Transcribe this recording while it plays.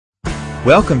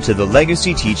Welcome to the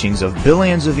legacy teachings of Bill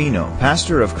Anzavino,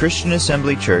 pastor of Christian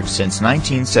Assembly Church since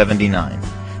 1979.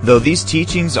 Though these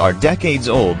teachings are decades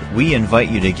old, we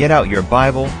invite you to get out your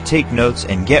Bible, take notes,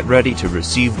 and get ready to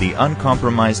receive the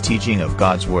uncompromised teaching of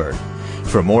God's Word.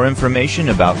 For more information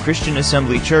about Christian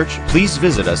Assembly Church, please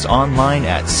visit us online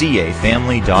at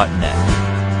cafamily.net.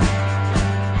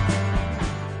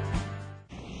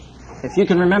 If you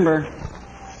can remember,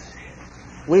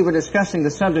 we were discussing the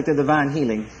subject of divine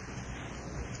healing.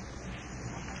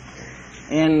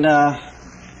 And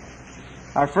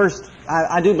our first,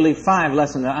 I do believe 5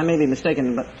 lessons, I may be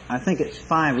mistaken, but I think it's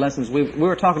 5 lessons. We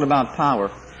were talking about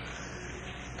power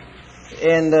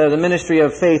and the ministry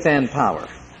of faith and power.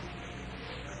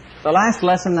 The last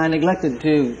lesson I neglected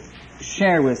to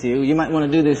share with you. You might want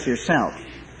to do this yourself.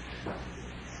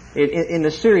 In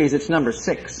the series, it's number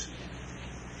 6.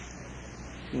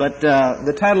 But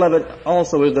the title of it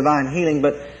also is Divine Healing,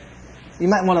 but you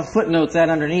might want to footnote that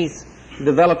underneath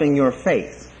developing your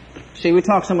faith. See, we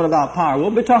talk somewhat about power.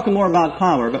 We'll be talking more about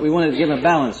power, but we wanted to give a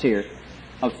balance here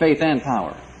of faith and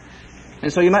power.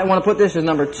 And so you might want to put this as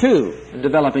number 2,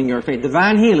 developing your faith.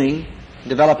 Divine healing,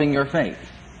 developing your faith.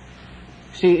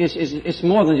 See, it's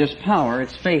more than just power.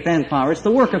 It's faith and power. It's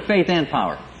the work of faith and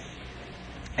power.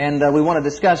 And we want to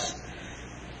discuss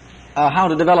how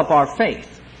to develop our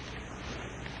faith.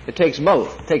 It takes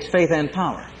both. It takes faith and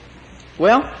power.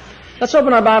 Well, let's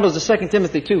open our Bibles to 2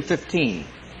 Timothy 2:15.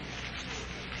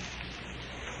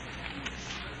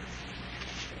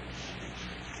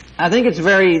 I think it's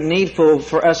very needful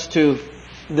for us to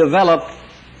develop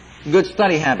good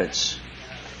study habits.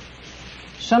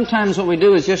 Sometimes what we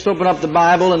do is just open up the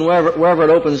Bible and wherever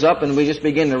it opens up and we just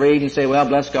begin to read and say, well,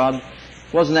 bless God,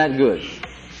 wasn't that good?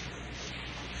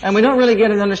 And we don't really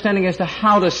get an understanding as to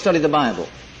how to study the Bible.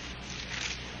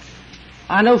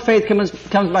 I know faith comes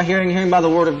by hearing by the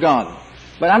Word of God.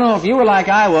 But I don't know if you were like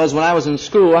I was when I was in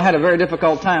school. I had a very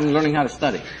difficult time learning how to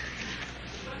study.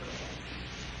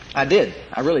 I did.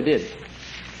 I really did.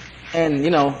 And,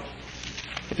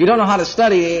 if you don't know how to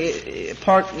study,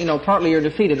 partly you're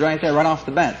defeated right there, right off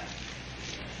the bat.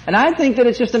 And I think that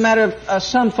it's just a matter of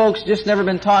some folks just never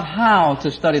been taught how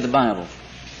to study the Bible.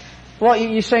 Well,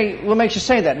 you say, what makes you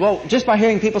say that? Well, just by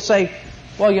hearing people say,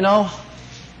 well,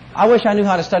 I wish I knew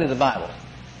how to study the Bible.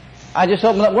 I just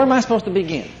open up. Where am I supposed to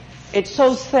begin? It's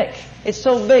so thick. It's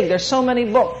so big. There's so many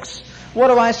books. What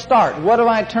do I start? What do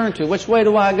I turn to? Which way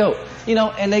do I go?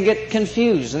 And they get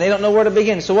confused and they don't know where to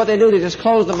begin. So what they do, they just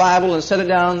close the Bible and set it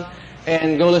down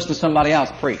and go listen to somebody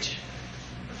else preach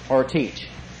or teach.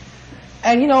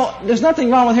 And there's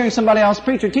nothing wrong with hearing somebody else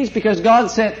preach or teach because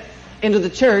God sent into the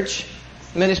church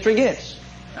ministry gifts.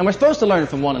 And we're supposed to learn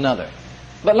from one another.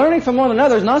 But learning from one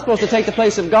another is not supposed to take the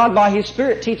place of God by His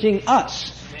Spirit teaching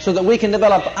us so that we can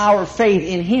develop our faith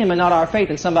in Him and not our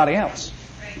faith in somebody else.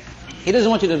 He doesn't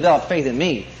want you to develop faith in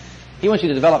me. He wants you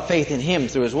to develop faith in Him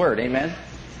through His Word. Amen?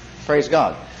 Praise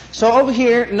God. So over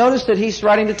here, notice that he's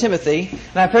writing to Timothy,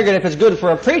 and I figured if it's good for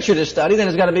a preacher to study, then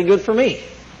it's got to be good for me.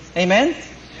 Amen?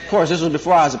 Of course, this was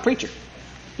before I was a preacher.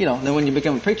 Then when you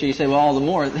become a preacher, you say, well, all the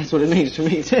more, that's what it means for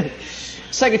me too.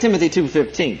 2 Timothy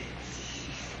 2:15.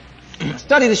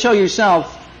 Study to show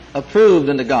yourself approved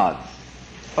unto God,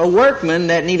 a workman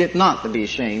that needeth not to be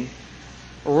ashamed,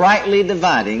 rightly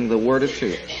dividing the word of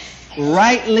truth.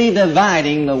 Rightly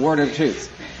dividing the word of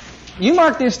truth. You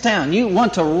mark this down. You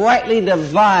want to rightly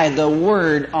divide the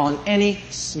word on any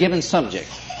given subject.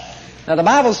 Now the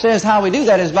Bible says how we do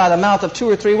that is by the mouth of 2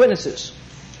 or 3 witnesses.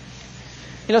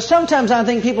 Sometimes I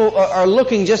think people are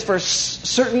looking just for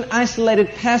certain isolated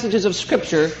passages of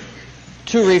Scripture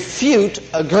to refute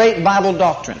a great Bible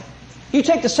doctrine. You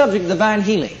take the subject of divine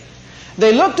healing.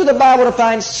 They look to the Bible to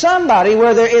find somebody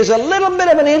where there is a little bit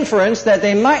of an inference that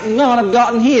they might not have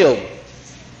gotten healed.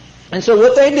 And so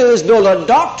what they do is build a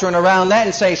doctrine around that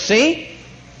and say, see,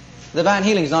 divine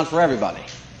healing is not for everybody.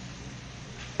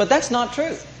 But that's not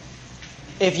true.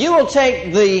 If you will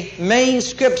take the main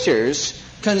Scriptures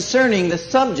concerning the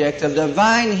subject of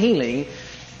divine healing,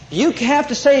 you have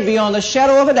to say beyond the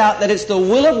shadow of a doubt that it's the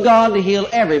will of God to heal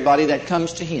everybody that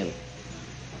comes to Him.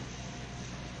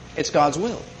 It's God's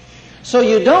will. So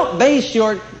you don't base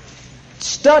your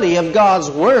study of God's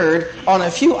Word on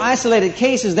a few isolated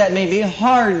cases that may be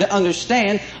hard to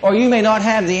understand or you may not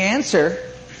have the answer.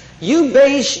 You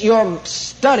base your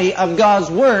study of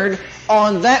God's Word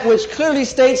on that which clearly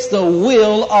states the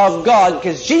will of God.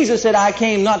 Because Jesus said, I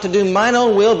came not to do mine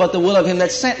own will, but the will of Him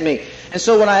that sent me. And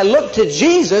so when I look to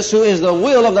Jesus, who is the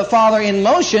will of the Father in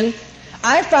motion,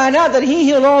 I find out that He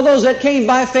healed all those that came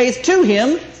by faith to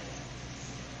Him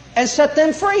and set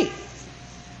them free.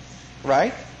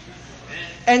 Right?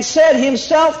 and said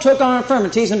Himself took our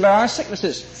infirmities and bare our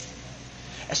sicknesses.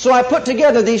 So I put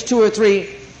together these 2 or 3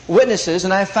 witnesses,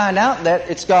 and I find out that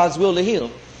it's God's will to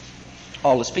heal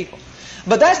all His people.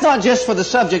 But that's not just for the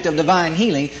subject of divine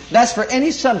healing. That's for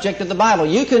any subject of the Bible.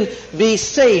 You can be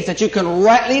safe that you can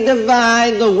rightly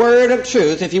divide the word of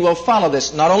truth if you will follow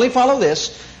this. Not only follow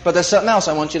this, but there's something else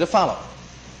I want you to follow.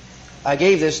 I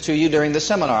gave this to you during the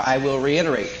seminar. I will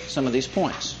reiterate some of these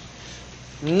points.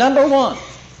 Number 1,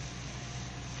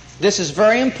 this is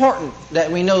very important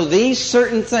that we know these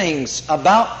certain things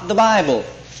about the Bible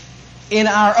in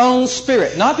our own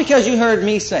spirit. Not because you heard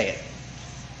me say it.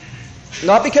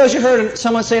 Not because you heard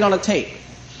someone say it on a tape.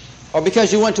 Or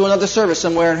because you went to another service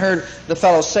somewhere and heard the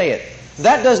fellow say it.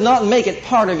 That does not make it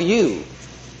part of you.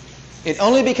 It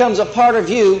only becomes a part of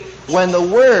you when the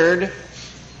Word,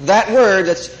 that Word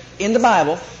that's in the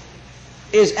Bible,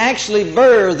 is actually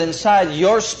birthed inside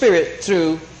your spirit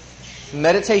through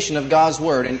meditation of God's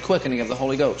Word and quickening of the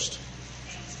Holy Ghost.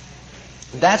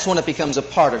 That's when it becomes a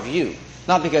part of you.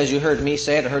 Not because you heard me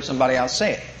say it or heard somebody else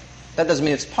say it. That doesn't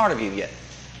mean it's part of you yet.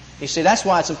 You see, that's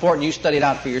why it's important you study it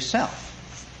out for yourself.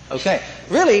 Okay.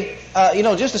 Really, I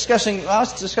was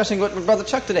discussing with Brother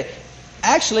Chuck today.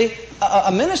 Actually,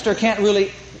 a minister can't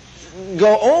really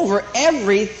go over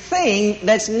everything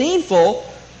that's needful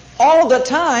all the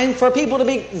time for people to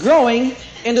be growing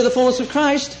into the fullness of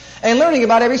Christ and learning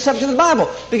about every subject of the Bible.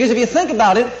 Because if you think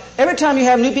about it, every time you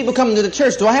have new people coming to the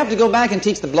church, do I have to go back and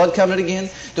teach the blood covenant again?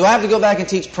 Do I have to go back and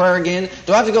teach prayer again?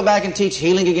 Do I have to go back and teach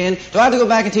healing again? Do I have to go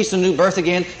back and teach the new birth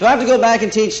again? Do I have to go back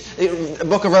and teach the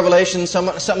book of Revelation,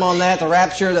 something on that, the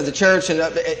rapture of the church? And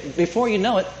before you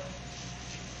know it,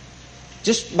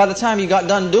 just by the time you got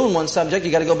done doing one subject,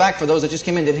 you got to go back for those that just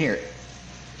came in and didn't hear it.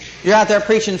 You're out there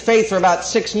preaching faith for about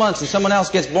 6 months, and someone else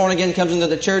gets born again, comes into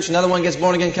the church, another one gets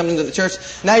born again, comes into the church.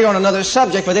 Now you're on another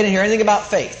subject, but they didn't hear anything about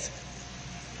faith.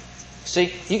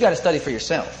 See, you got to study for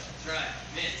yourself.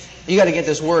 You got to get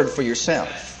this word for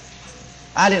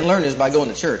yourself. I didn't learn this by going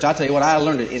to church. I'll tell you what, I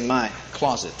learned it in my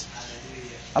closet.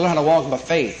 I learned how to walk by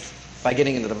faith by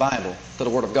getting into the Bible, to the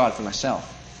Word of God for myself.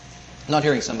 Not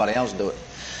hearing somebody else do it.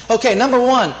 Okay, number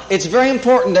 1, it's very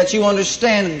important that you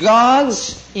understand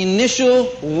God's initial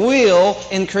will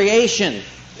in creation.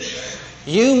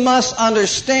 You must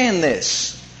understand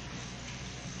this.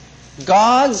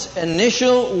 God's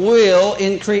initial will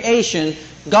in creation,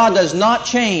 God does not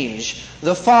change.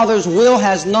 The Father's will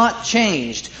has not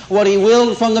changed. What He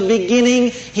willed from the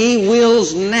beginning, He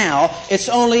wills now. It's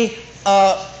only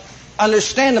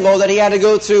understandable that He had to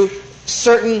go through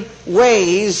certain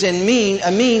ways and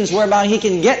means whereby He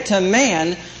can get to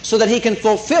man so that He can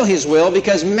fulfill His will,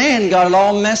 because man got it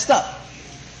all messed up.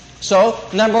 So,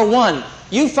 number 1,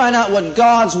 you find out what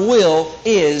God's will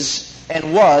is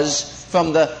and was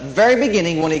from the very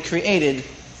beginning when He created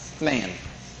man.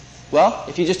 Well,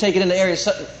 if you just take it in the area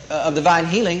of divine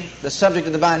healing, the subject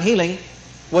of divine healing,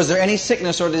 was there any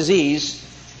sickness or disease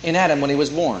in Adam when he was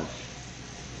born?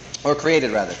 Or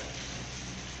created, rather?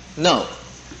 No.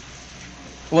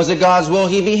 Was it God's will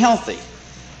he be healthy?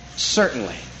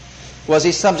 Certainly. Was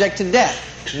he subject to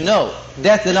death? No.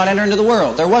 Death did not enter into the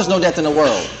world. There was no death in the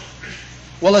world.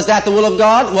 Well, is that the will of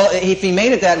God? Well, if He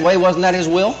made it that way, wasn't that His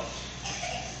will?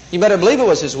 You better believe it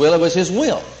was His will. It was His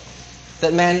will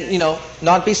that man,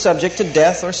 not be subject to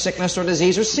death or sickness or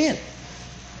disease or sin.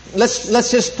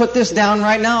 Let's just put this down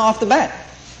right now off the bat.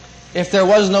 If there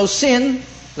was no sin,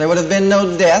 there would have been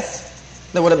no death.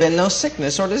 There would have been no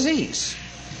sickness or disease.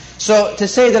 So to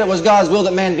say that it was God's will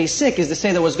that man be sick is to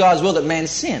say that it was God's will that man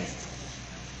sin.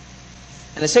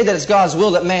 And to say that it's God's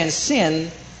will that man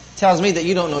sin tells me that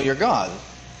you don't know your God.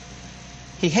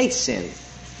 He hates sin.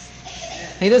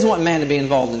 He doesn't want man to be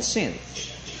involved in sin.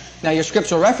 Now your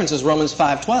scriptural reference is Romans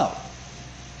 5:12.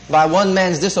 By one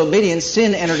man's disobedience,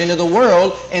 sin entered into the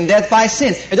world, and death by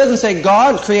sin. It doesn't say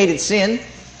God created sin.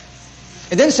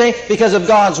 It didn't say because of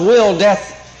God's will,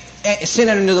 sin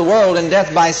entered into the world and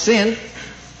death by sin.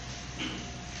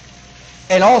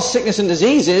 And all sickness and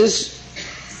diseases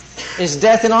is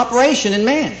death in operation in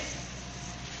man.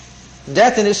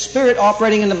 Death in his spirit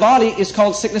operating in the body is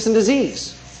called sickness and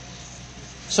disease.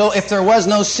 So if there was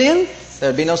no sin, there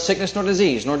would be no sickness nor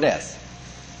disease nor death.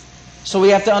 So we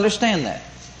have to understand that.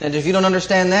 And if you don't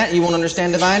understand that, you won't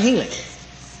understand divine healing.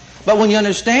 But when you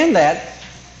understand that,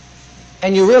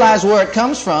 and you realize where it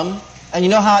comes from, and you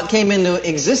know how it came into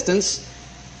existence,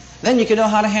 then you can know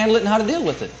how to handle it and how to deal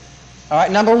with it. All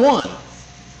right, number 1.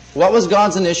 What was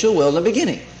God's initial will in the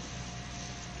beginning?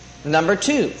 Number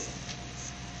 2.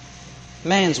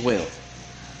 Man's will.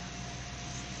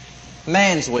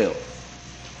 Man's will.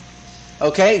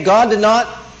 Okay, God did not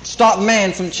stopped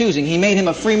man from choosing. He made him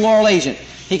a free moral agent.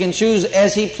 He can choose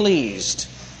as he pleased.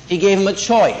 He gave him a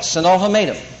choice, an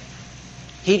ultimatum.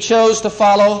 He chose to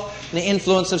follow the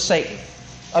influence of Satan.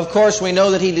 Of course, we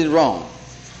know that he did wrong.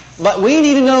 But we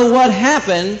need to know what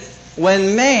happened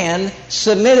when man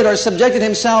submitted or subjected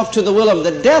himself to the will of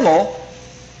the devil.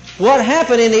 What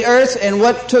happened in the earth and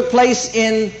what took place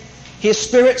in his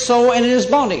spirit, soul, and in his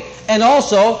body. And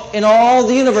also in all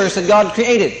the universe that God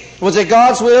created. Was it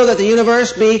God's will that the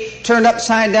universe be turned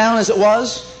upside down as it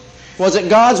was? Was it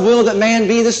God's will that man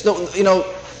be this,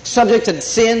 subject to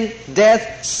sin,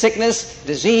 death, sickness,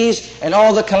 disease, and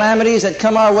all the calamities that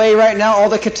come our way right now, all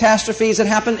the catastrophes that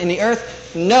happen in the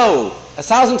earth? No.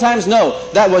 1,000 times no.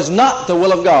 That was not the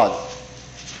will of God.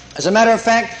 As a matter of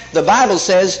fact, the Bible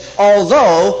says,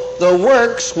 although the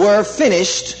works were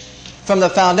finished from the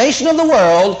foundation of the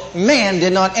world, man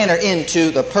did not enter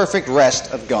into the perfect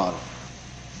rest of God.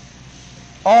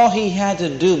 All he had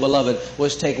to do, beloved,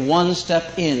 was take one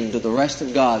step into the rest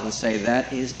of God and say,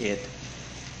 that is it.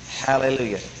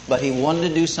 Hallelujah. But he wanted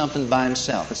to do something by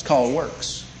himself. It's called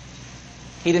works.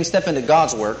 He didn't step into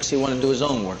God's works. He wanted to do his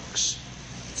own works,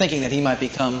 thinking that he might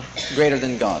become greater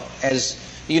than God, as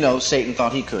you know Satan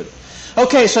thought he could.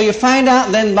 Okay, so you find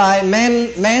out then by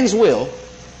man's will,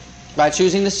 by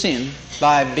choosing to sin,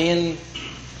 by being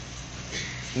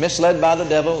misled by the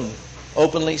devil and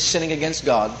openly sinning against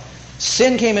God,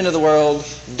 sin came into the world,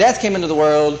 death came into the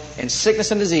world, and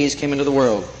sickness and disease came into the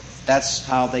world. That's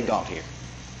how they got here.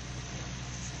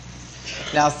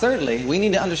 Now, thirdly, we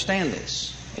need to understand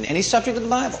this in any subject of the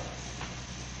Bible.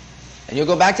 And you'll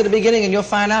go back to the beginning and you'll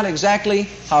find out exactly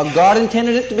how God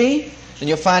intended it to be. And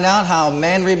you'll find out how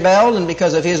man rebelled, and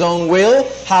because of his own will,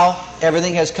 how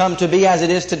everything has come to be as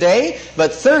it is today.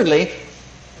 But thirdly,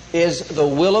 is the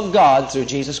will of God through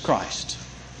Jesus Christ.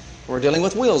 We're dealing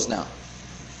with wills now.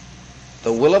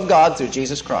 The will of God through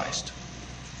Jesus Christ.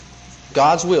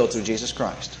 God's will through Jesus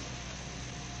Christ.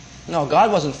 No,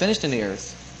 God wasn't finished in the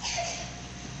earth.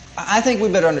 I think we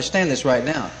better understand this right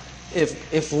now.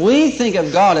 If we think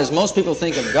of God as most people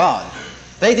think of God,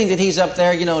 they think that He's up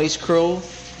there, He's cruel,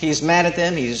 He's mad at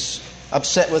them, He's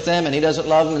upset with them, and He doesn't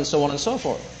love them, and so on and so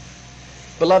forth.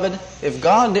 Beloved, if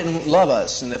God didn't love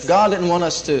us, and if God didn't want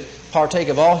us to partake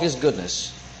of all His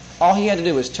goodness, all He had to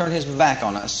do was turn His back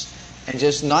on us and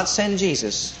just not send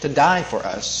Jesus to die for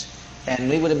us, and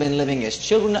we would have been living as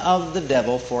children of the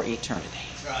devil for eternity.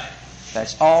 Right.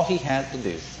 That's all He had to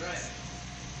do.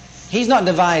 He's not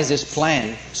devised this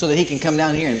plan so that He can come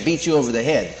down here and beat you over the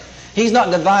head. He's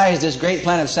not devised this great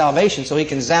plan of salvation so He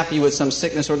can zap you with some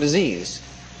sickness or disease.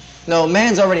 No,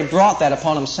 man's already brought that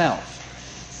upon himself.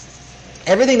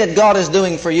 Everything that God is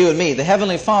doing for you and me, the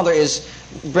Heavenly Father is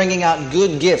bringing out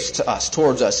good gifts to us,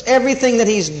 towards us. Everything that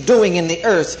He's doing in the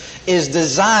earth is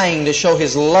designed to show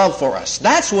His love for us.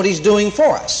 That's what He's doing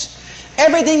for us.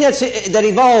 Everything that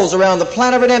evolves around the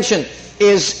plan of redemption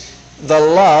is the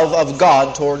love of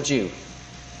God towards you.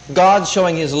 God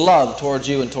showing His love towards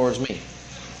you and towards me.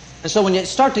 And so when you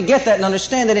start to get that and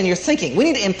understand that in your thinking, we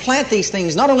need to implant these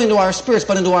things not only into our spirits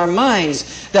but into our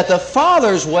minds, that the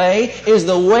Father's way is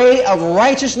the way of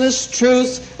righteousness,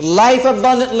 truth, life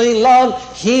abundantly,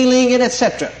 love, healing, and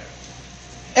etc.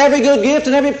 Every good gift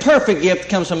and every perfect gift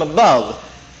comes from above,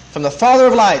 from the Father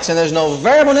of lights, and there's no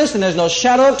variableness and there's no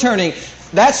shadow of turning.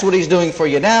 That's what He's doing for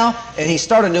you now, and He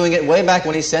started doing it way back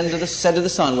when He said to the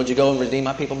Son, would you go and redeem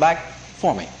my people back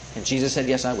for me? And Jesus said,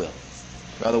 yes, I will.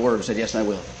 Or the Word said, yes, I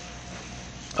will.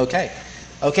 Okay,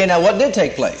 now what did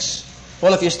take place?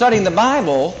 Well, if you're studying the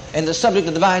Bible and the subject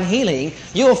of divine healing,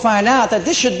 you'll find out that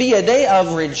this should be a day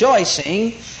of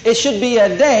rejoicing. It should be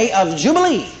a day of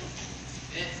jubilee.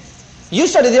 You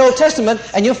study the Old Testament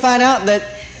and you'll find out that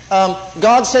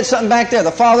God said something back there.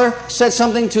 The Father said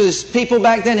something to His people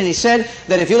back then, and He said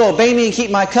that if you'll obey me and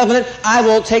keep my covenant, I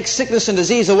will take sickness and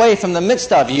disease away from the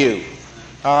midst of you.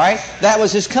 All right? That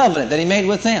was His covenant that He made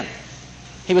with them.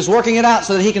 He was working it out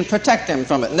so that He can protect them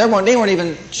from it. And they weren't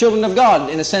even children of God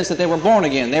in the sense that they were born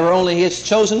again. They were only His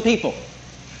chosen people.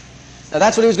 Now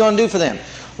that's what He was going to do for them.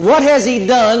 What has He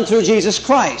done through Jesus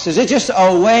Christ? Is it just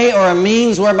a way or a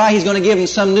means whereby He's going to give them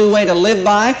some new way to live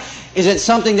by? Is it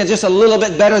something that's just a little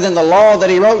bit better than the law that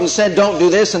He wrote and said, don't do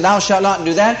this and thou shalt not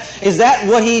do that? Is that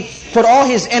what He put all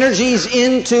His energies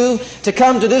into to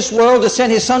come to this world, to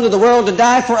send His Son to the world, to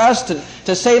die for us,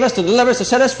 to save us, to deliver us, to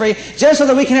set us free, just so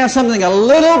that we can have something a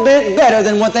little bit better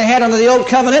than what they had under the old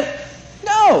covenant?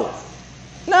 No.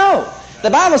 The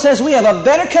Bible says we have a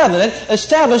better covenant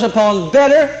established upon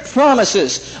better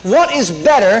promises. What is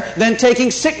better than taking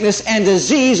sickness and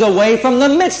disease away from the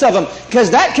midst of them?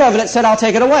 Because that covenant said, I'll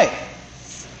take it away.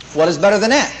 What is better than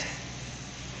that?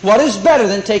 What is better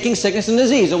than taking sickness and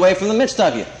disease away from the midst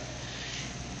of you?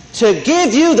 To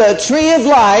give you the tree of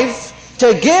life,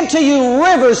 to give to you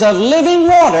rivers of living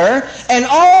water, and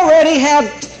already have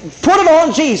put it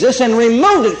on Jesus and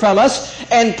removed it from us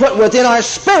and put within our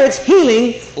spirits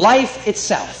healing, life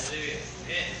itself.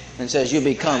 And says, you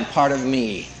become part of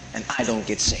me and I don't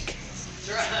get sick.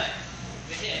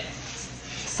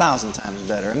 1,000 times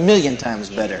better, 1,000,000 times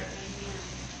better.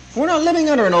 We're not living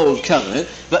under an old covenant,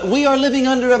 but we are living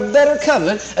under a better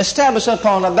covenant established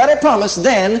upon a better promise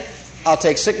than I'll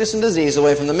take sickness and disease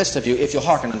away from the midst of you if you'll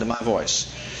hearken unto my voice.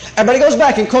 Everybody goes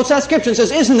back and quotes that scripture and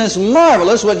says, isn't this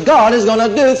marvelous what God is going to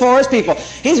do for His people?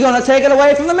 He's going to take it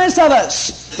away from the midst of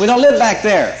us. We don't live back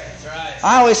there.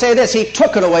 I always say this, He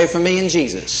took it away from me in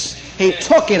Jesus. He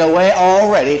took it away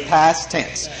already, past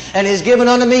tense. And He's given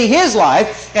unto me His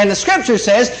life. And the Scripture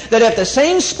says that if the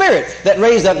same Spirit that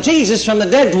raised up Jesus from the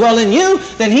dead dwell in you,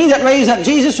 then He that raised up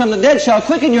Jesus from the dead shall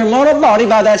quicken your mortal body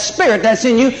by that Spirit that's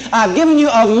in you. I've given you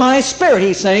of my Spirit,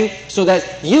 He's saying, so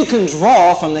that you can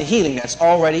draw from the healing that's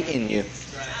already in you.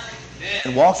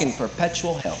 And walk in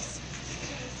perpetual health.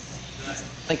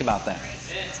 Think about that.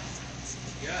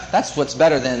 That's what's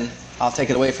better than I'll take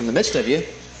it away from the midst of you.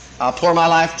 I'll pour my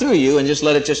life through you and just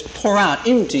let it just pour out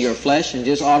into your flesh and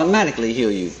just automatically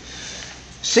heal you.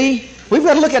 See, we've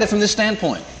got to look at it from this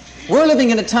standpoint. We're living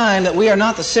in a time that we are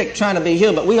not the sick trying to be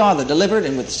healed, but we are the delivered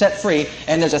and set free.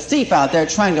 And there's a thief out there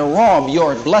trying to rob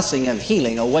your blessing of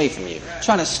healing away from you,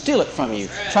 trying to steal it from you,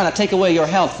 trying to take away your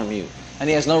health from you. And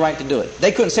he has no right to do it.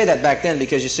 They couldn't say that back then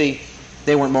because, you see,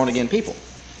 they weren't born again people.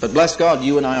 But bless God,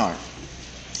 you and I are.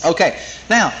 Okay,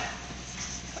 now,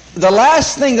 the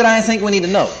last thing that I think we need to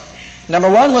know. Number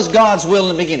one was God's will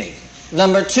in the beginning.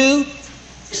 Number two,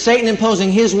 Satan imposing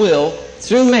his will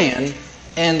through man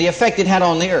and the effect it had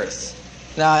on the earth.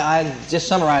 Now, I just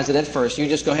summarized it at first. You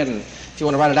just go ahead and, if you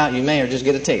want to write it out, you may, or just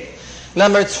get a tape.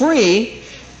 Number three,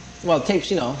 well,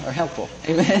 tapes, are helpful.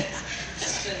 Amen?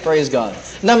 Praise God.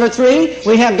 Number three,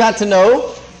 we have got to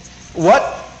know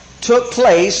what took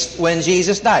place when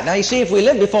Jesus died. Now, you see, if we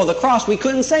lived before the cross, we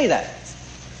couldn't say that.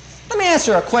 Let me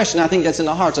answer a question I think that's in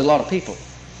the hearts of a lot of people.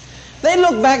 They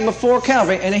look back before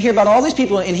Calvary and they hear about all these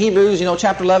people in Hebrews,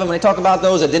 chapter 11, when they talk about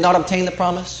those that did not obtain the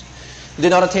promise.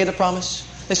 Did not obtain the promise.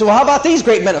 They say, well, how about these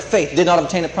great men of faith did not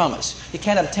obtain the promise? You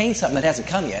can't obtain something that hasn't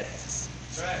come yet.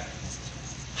 Right.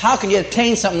 How can you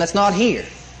obtain something that's not here?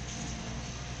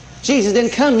 Jesus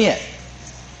didn't come yet.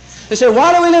 They say,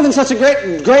 why do we live in such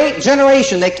a great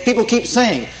generation? People keep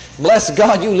saying, bless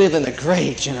God, you live in the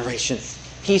great generation.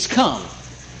 He's come.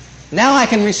 Now I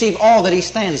can receive all that He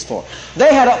stands for.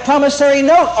 They had a promissory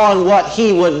note on what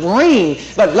He would bring.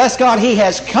 But bless God, He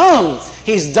has come.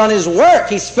 He's done His work.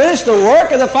 He's finished the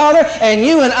work of the Father. And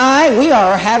you and I, we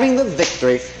are having the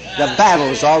victory. The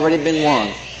battle's already been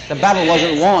won. The battle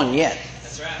wasn't won yet.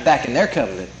 Back in their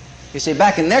covenant. You see,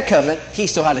 back in their covenant, He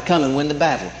still had to come and win the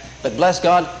battle. But bless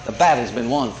God, the battle's been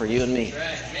won for you and me.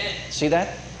 See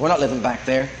that? We're not living back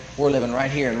there. We're living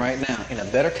right here and right now in a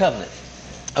better covenant.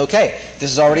 Okay,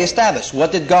 this is already established.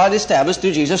 What did God establish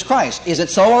through Jesus Christ? Is it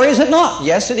so or is it not?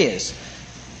 Yes, it is.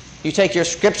 You take your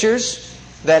scriptures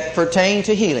that pertain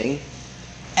to healing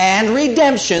and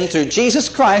redemption through Jesus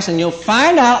Christ, and you'll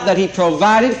find out that He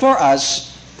provided for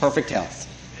us perfect health.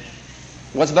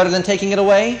 What's better than taking it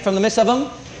away from the midst of them?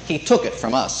 He took it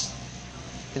from us.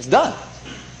 It's done.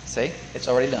 See? It's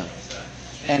already done.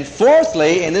 And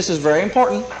fourthly, and this is very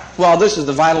important, well, this is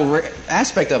the vital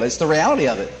aspect of it. It's the reality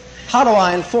of it. How do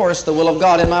I enforce the will of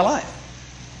God in my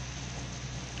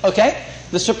life? Okay,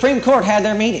 the Supreme Court had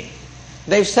their meeting.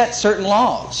 They've set certain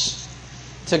laws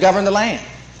to govern the land.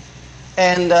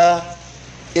 And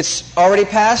it's already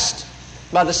passed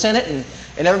by the Senate,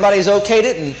 and everybody's okayed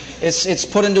it, and it's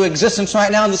put into existence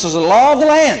right now. And this is the law of the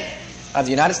land of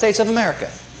the United States of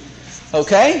America.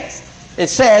 Okay? It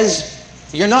says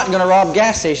you're not going to rob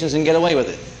gas stations and get away with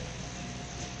it.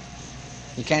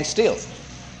 You can't steal.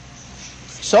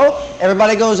 So,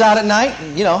 everybody goes out at night,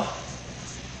 and,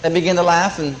 they begin to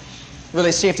laugh and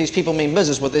really see if these people mean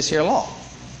business with this here law.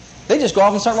 They just go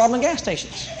off and start robbing gas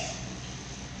stations.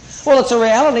 Well, it's a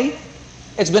reality.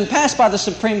 It's been passed by the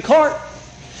Supreme Court.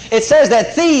 It says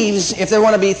that thieves, if they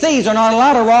want to be thieves, are not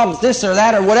allowed to rob this or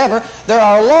that or whatever. There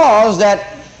are laws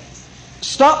that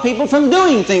stop people from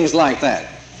doing things like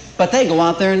that. But they go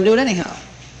out there and do it anyhow.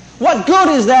 What good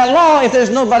is that law if there's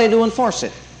nobody to enforce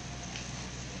it?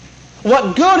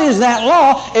 What good is that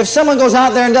law if someone goes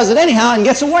out there and does it anyhow and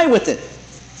gets away with it?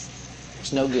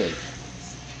 It's no good.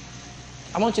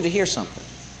 I want you to hear something.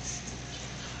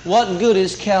 What good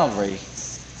is Calvary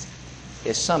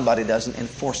if somebody doesn't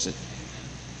enforce it?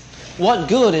 What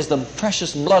good is the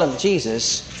precious blood of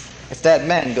Jesus if that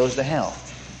man goes to hell.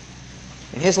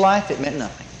 In his life, it meant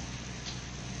nothing.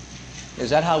 Is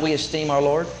that how we esteem our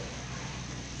Lord?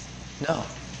 No.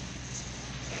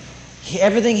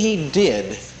 Everything He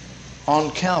did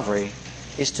on Calvary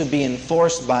is to be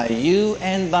enforced by you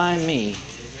and by me.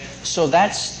 So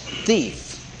that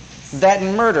thief, that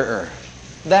murderer,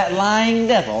 that lying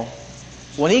devil,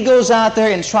 when he goes out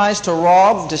there and tries to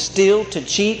rob, to steal, to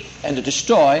cheat, and to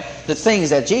destroy the things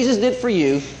that Jesus did for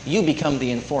you, you become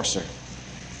the enforcer.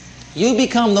 You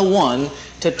become the one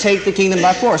to take the kingdom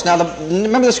by force. Now,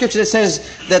 remember the scripture that says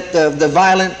that the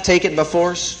violent take it by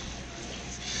force?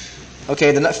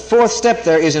 Okay, the fourth step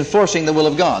there is enforcing the will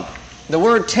of God. The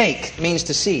word take means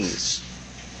to seize.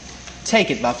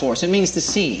 Take it by force. It means to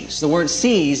seize. The word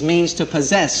seize means to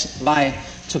possess by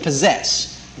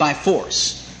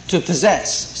force. To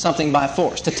possess something by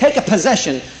force. To take a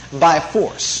possession by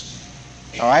force.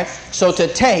 All right? So to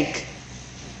take,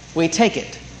 we take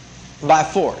it by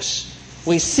force.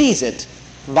 We seize it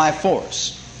by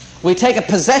force. We take a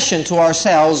possession to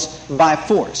ourselves by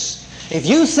force. If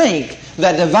you think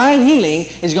that divine healing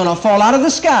is going to fall out of the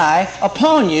sky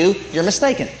upon you, you're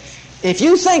mistaken. If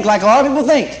you think like a lot of people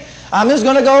think, I'm just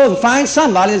going to go and find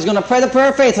somebody that's going to pray the prayer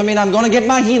of faith for me and I'm going to get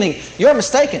my healing, you're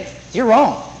mistaken. You're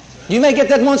wrong. You may get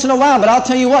that once in a while, but I'll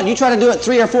tell you what, you try to do it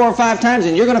 3 or 4 or 5 times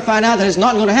and you're going to find out that it's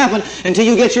not going to happen until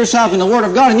you get yourself in the Word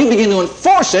of God and you begin to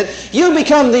enforce it. You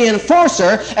become the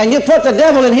enforcer and you put the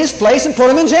devil in his place and put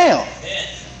him in jail.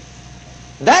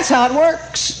 That's how it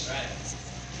works.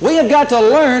 We have got to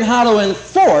learn how to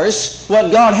enforce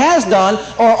what God has done,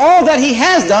 or all that He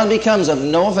has done becomes of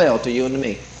no avail to you and to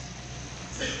me.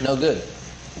 No good.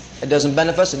 It doesn't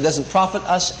benefit us. It doesn't profit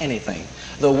us anything.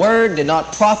 The Word did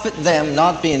not profit them,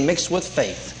 not being mixed with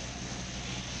faith.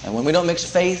 And when we don't mix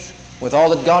faith with all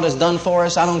that God has done for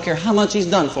us, I don't care how much He's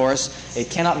done for us,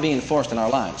 it cannot be enforced in our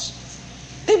lives.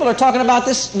 People are talking about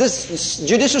this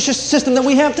judicial system that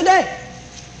we have today.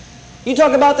 You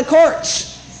talk about the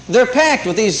courts. They're packed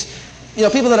with these,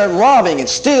 people that are robbing and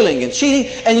stealing and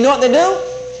cheating. And you know what they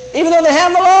do? Even though they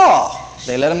have the law,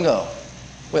 they let them go.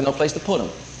 We have no place to put them.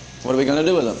 What are we going to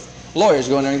do with them? Lawyers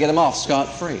go in there and get them off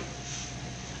scot-free.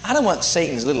 I don't want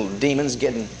Satan's little demons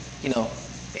getting,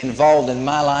 involved in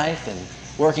my life and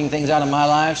working things out of my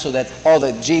life so that all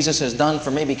that Jesus has done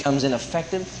for me becomes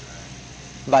ineffective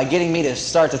by getting me to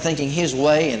start to thinking His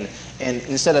way, and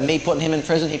instead of me putting Him in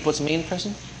prison, He puts me in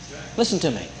prison. Listen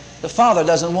to me. The Father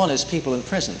doesn't want His people in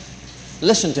prison.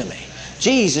 Listen to me.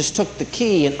 Jesus took the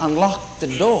key and unlocked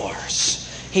the doors.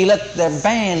 He let their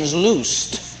bands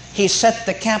loosed. He set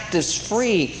the captives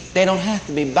free. They don't have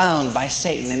to be bound by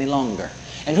Satan any longer.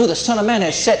 And who the Son of Man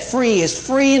has set free is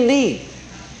free indeed.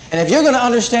 And if you're going to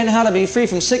understand how to be free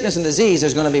from sickness and disease,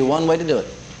 there's going to be one way to do it.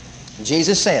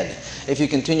 Jesus said, if you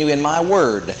continue in my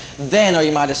word, then are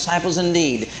you my disciples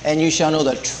indeed, and you shall know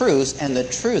the truth, and the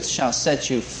truth shall set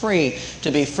you free.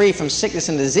 To be free from sickness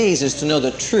and disease is to know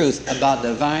the truth about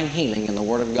divine healing in the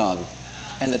Word of God,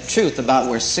 and the truth about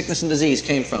where sickness and disease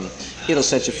came from. It'll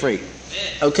set you free.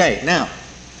 Okay, now,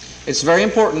 it's very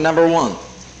important, number 1.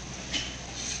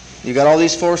 You got all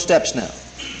these 4 steps now.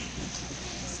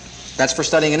 That's for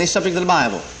studying any subject of the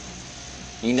Bible.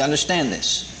 You need to understand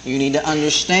this. You need to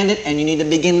understand it, and you need to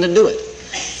begin to do it.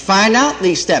 Find out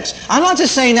these steps. I'm not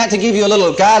just saying that to give you a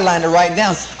little guideline to write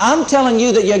down. I'm telling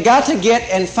you that you got to get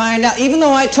and find out. Even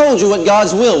though I told you what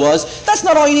God's will was, that's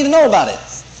not all you need to know about it.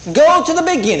 Go to the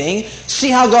beginning, see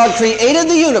how God created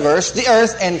the universe, the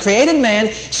earth, and created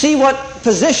man. See what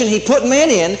position He put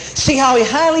man in. See how He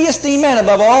highly esteemed man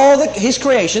above all His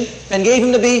creation and gave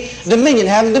him to be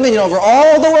having dominion over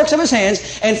all the works of His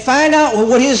hands, and find out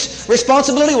what his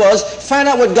responsibility was. Find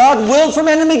out what God willed for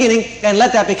man in the beginning, and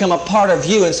let that become a part of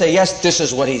you and say, yes, this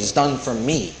is what He's done for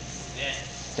me. Yeah.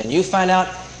 Then you find out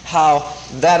how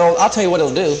I'll tell you what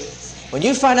it'll do. When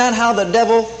you find out how the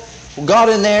devil got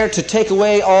in there to take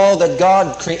away all that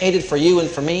God created for you and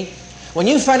for me, when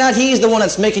you find out he's the one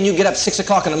that's making you get up 6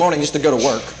 o'clock in the morning just to go to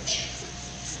work,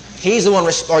 he's the one,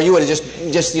 or you would have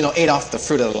just ate off the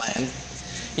fruit of the land.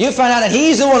 You find out that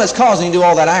he's the one that's causing you to do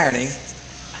all that ironing.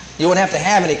 You wouldn't have to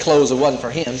have any clothes if it wasn't for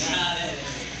him.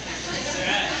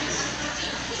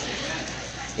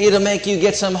 It'll make you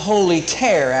get some holy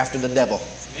terror after the devil.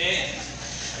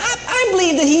 I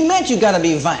believe that he meant you got to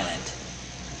be violent.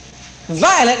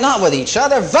 Violent not with each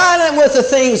other, violent with the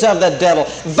things of the devil,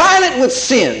 violent with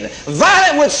sin,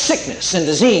 violent with sickness and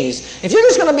disease. If you're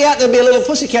just going to be out there and be a little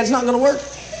pussycat, it's not going to work.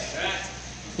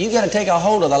 You've got to take a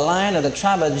hold of the Lion of the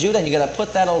tribe of Judah, and you've got to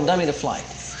put that old dummy to flight.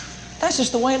 That's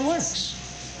just the way it works.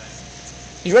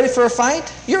 You ready for a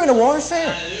fight? You're in a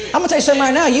warfare. I'm going to tell you something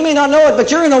right now. You may not know it,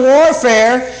 but you're in a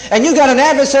warfare, and you've got an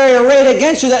adversary arrayed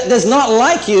against you that does not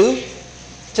like you.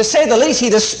 To say the least, he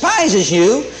despises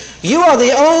you. You are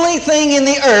the only thing in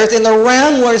the earth, in the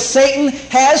realm where Satan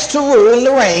has to rule and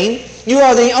to reign. You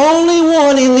are the only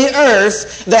one in the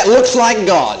earth that looks like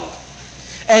God.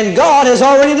 And God has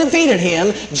already defeated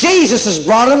him. Jesus has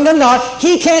brought him to naught.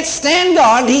 He can't stand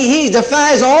God. He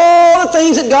defies all the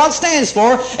things that God stands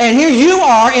for. And here you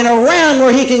are in a realm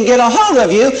where he can get a hold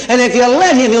of you. And if you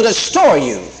let him, he'll destroy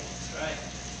you. Right.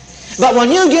 But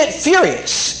when you get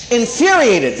furious,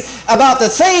 infuriated about the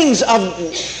things of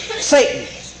Satan,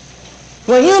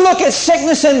 when you look at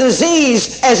sickness and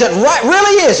disease as it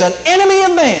really is, an enemy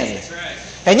of man,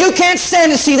 and you can't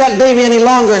stand to see that baby any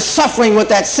longer suffering with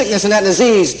that sickness and that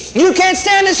disease. You can't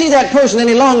stand to see that person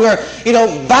any longer,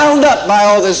 bound up by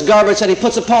all this garbage that he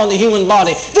puts upon the human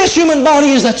body. This human body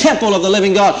is the temple of the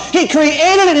living God. He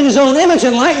created it in his own image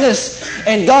and likeness.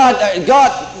 And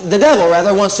the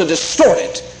devil wants to distort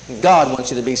it. God wants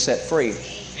you to be set free.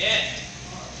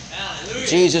 Hallelujah.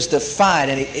 Jesus defied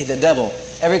the devil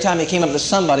every time he came up to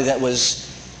somebody that was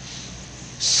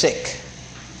sick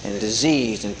and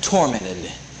diseased and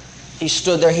tormented. He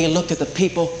stood there, he looked at the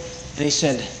people, and he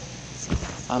said,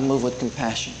 I'm moved with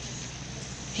compassion.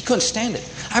 He couldn't stand it.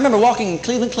 I remember walking in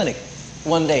Cleveland Clinic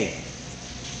one day.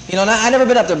 I'd never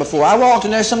been up there before. I walked in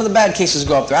there, some of the bad cases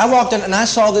go up there. I walked in and I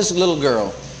saw this little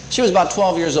girl. She was about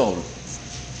 12 years old,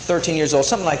 13 years old,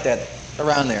 something like that,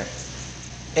 around there.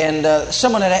 And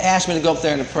someone had asked me to go up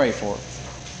there and to pray for her.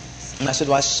 And I said,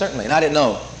 well, certainly. And I didn't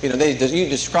know. You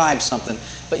described something,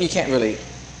 but you can't really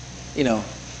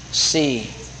see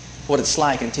what it's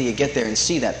like until you get there and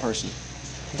see that person.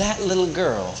 That little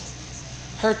girl,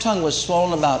 her tongue was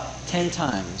swollen about 10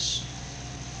 times.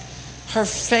 Her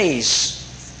face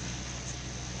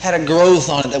had a growth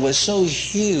on it that was so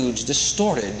huge,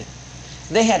 distorted.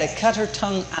 They had to cut her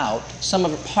tongue out,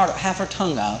 half her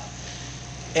tongue out,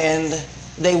 and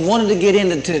they wanted to get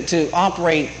in to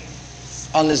operate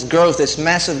on this growth, this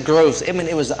massive growth. I mean,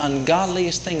 it was the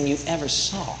ungodliest thing you ever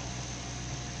saw.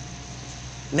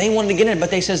 They wanted to get in,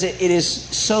 but they says it is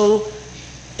so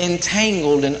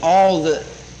entangled in all the,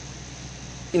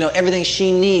 everything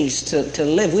she needs to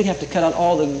live. We'd have to cut out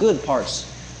all the good parts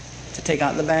to take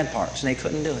out the bad parts, and they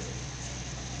couldn't do it.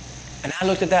 And I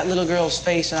looked at that little girl's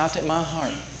face, and I'll tell you, my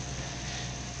heart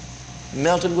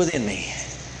melted within me.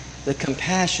 The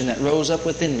compassion that rose up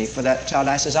within me for that child.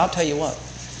 I says, I'll tell you what,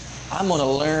 I'm going to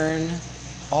learn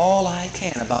all I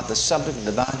can about the subject of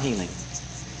divine healing.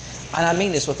 And I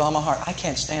mean this with all my heart. I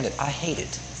can't stand it. I hate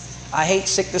it. I hate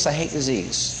sickness. I hate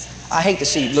disease. I hate to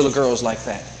see little girls like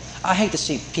that. I hate to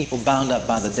see people bound up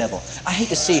by the devil. I hate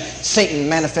to see Satan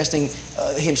manifesting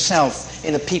himself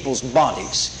in the people's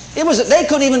bodies. They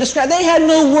couldn't even describe. They had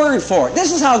no word for it.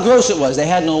 This is how gross it was. They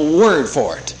had no word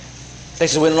for it. They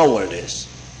said, we don't know what it is.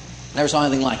 Never saw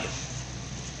anything like it.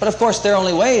 But of course, their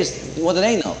only way is, what do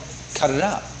they know? Cut it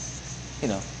out.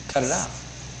 Cut it out.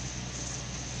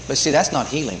 But see, that's not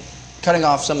healing. Cutting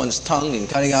off someone's tongue and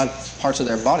cutting out parts of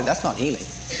their body, that's not healing.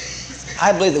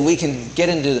 I believe that we can get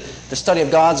into the study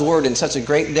of God's Word in such a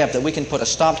great depth that we can put a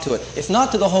stop to it. If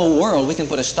not to the whole world, we can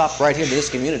put a stop right here to this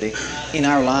community in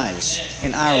our lives.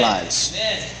 In our lives.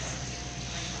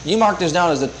 You mark this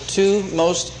down as the two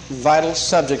most vital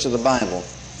subjects of the Bible.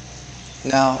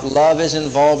 Now, love is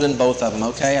involved in both of them,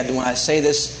 okay? When I say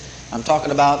this, I'm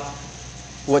talking about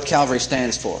what Calvary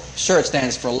stands for. Sure, it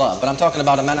stands for love, but I'm talking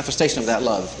about a manifestation of that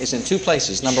love. It's in two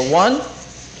places. Number one,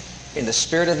 in the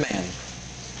spirit of man,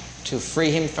 to free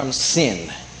him from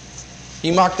sin.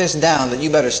 You mark this down that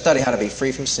you better study how to be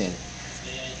free from sin.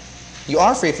 You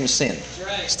are free from sin.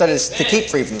 Study to keep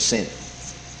free from sin.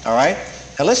 All right?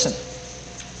 Now listen.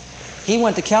 He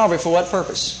went to Calvary for what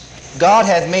purpose? God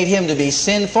hath made him to be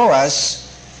sin for us,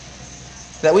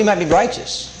 that we might be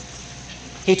righteous.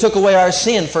 He took away our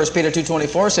sin, 1 Peter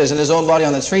 2:24 says, in his own body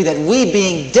on the tree, that we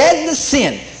being dead to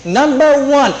sin. Number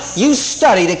one, you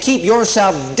study to keep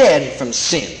yourself dead from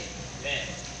sin.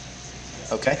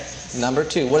 Okay? Number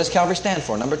two, what does Calvary stand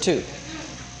for? Number two,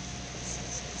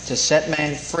 to set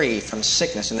man free from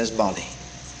sickness in his body.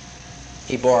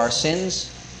 He bore our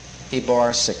sins. He bore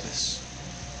our sickness.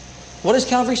 What does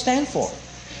Calvary stand for?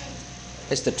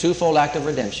 It's the twofold act of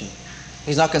redemption.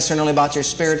 He's not concerned only about your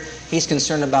spirit. He's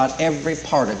concerned about every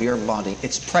part of your body.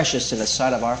 It's precious in the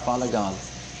sight of our Father God.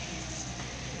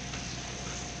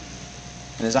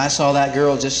 And as I saw that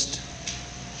girl just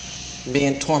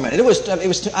being tormented,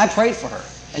 I prayed for her,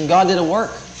 and God did a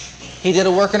work. He did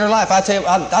a work in her life. I'll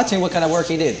tell you what kind of work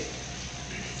He did.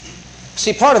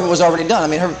 See, part of it was already done. I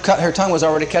mean, her tongue was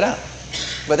already cut out.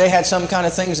 But they had some kind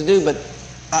of things to do, but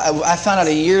I found out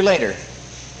a year later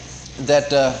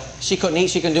that she couldn't eat,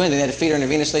 she couldn't do anything. They had to feed her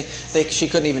intravenously. She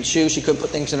couldn't even chew, she couldn't put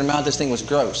things in her mouth. This thing was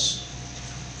gross.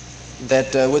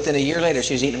 That within a year later,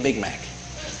 she's eating a Big Mac.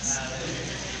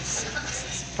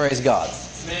 Praise God.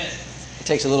 Amen. It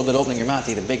takes a little bit opening your mouth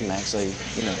to eat a Big Mac, so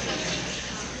you know.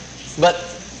 But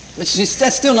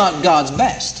that's still not God's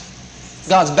best.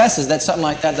 God's best is that something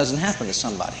like that doesn't happen to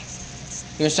somebody.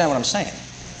 You understand what I'm saying?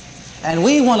 And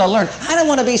we want to learn. I don't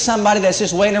want to be somebody that's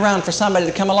just waiting around for somebody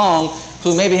to come along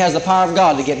who maybe has the power of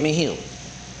God to get me healed.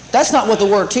 That's not what the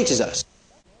Word teaches us.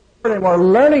 And we're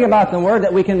learning about the Word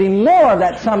that we can be more of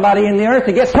that somebody in the earth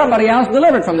to get somebody else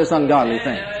delivered from this ungodly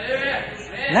thing.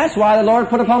 And that's why the Lord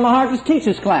put upon my heart this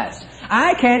teacher's class.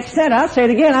 I can't stand it. I'll say it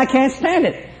again. I can't stand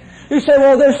it. You say,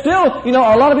 well, there's still, a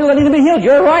lot of people that need to be healed.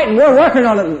 You're right, and we're working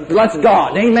on it. Bless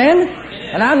God. Amen?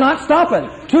 And I'm not stopping.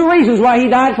 2 reasons why He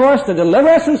died for us: to deliver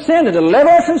us from sin, to deliver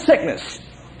us from sickness.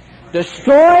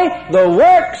 Destroy the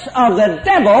works of the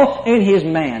devil in his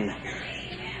man.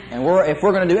 And if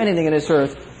we're going to do anything in this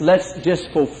earth, let's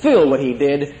just fulfill what He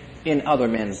did in other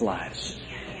men's lives.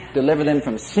 Deliver them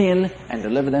from sin and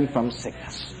deliver them from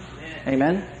sickness.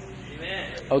 Amen?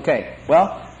 Okay,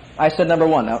 well, I said number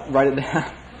 1. Now, write it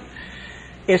down.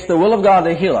 It's the will of God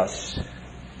to heal us.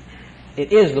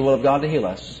 It is the will of God to heal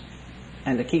us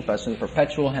and to keep us in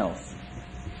perpetual health.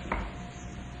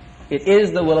 It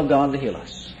is the will of God to heal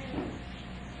us.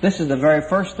 This is the very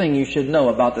first thing you should know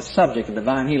about the subject of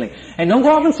divine healing. And don't go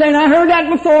off and saying, I heard that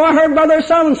before, I heard Brother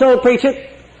so-and-so preach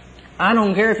it. I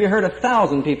don't care if you heard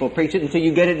 1,000 people preach it until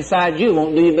you get it inside you. It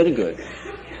won't do you a bit of good.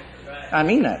 I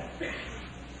mean that.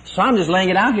 So I'm just laying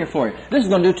it out here for you. This is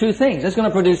going to do 2 things. It's going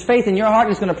to produce faith in your heart,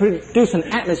 and it's going to produce an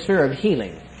atmosphere of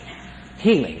healing.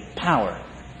 Healing power.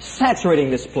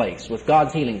 Saturating this place with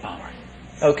God's healing power.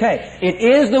 Okay. It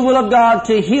is the will of God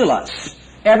to heal us,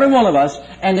 every one of us,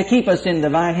 and to keep us in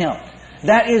divine health.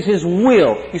 That is His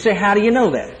will. You say, how do you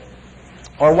know that?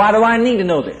 Or why do I need to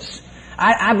know this?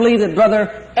 I believe that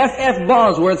Brother F.F.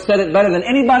 Bosworth said it better than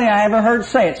anybody I ever heard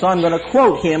say it. So I'm going to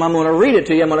quote him. I'm going to read it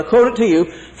to you. I'm going to quote it to you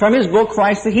from his book,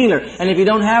 Christ the Healer. And if you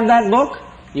don't have that book,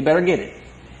 you better get it.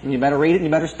 And you better read it and you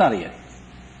better study it.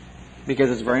 Because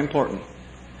it's very important.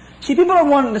 See, people are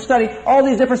wanting to study all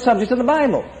these different subjects of the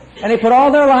Bible. And they put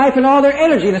all their life and all their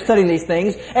energy into studying these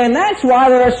things. And that's why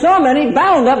there are so many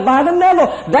bound up by the devil.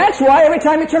 That's why every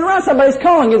time you turn around, somebody's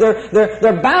calling you.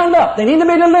 They're bound up. They need to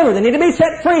be delivered. They need to be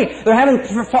set free. They're having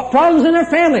problems in their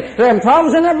family. They're having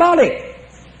problems in their body.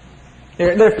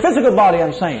 Their physical body,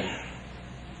 I'm saying.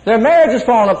 Their marriage is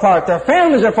falling apart. Their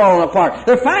families are falling apart.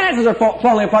 Their finances are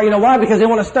falling apart. You know why? Because they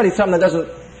want to study something that doesn't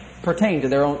pertain to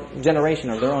their own generation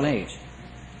or their own age.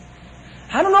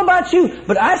 I don't know about you,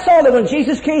 but I saw that when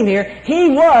Jesus came here,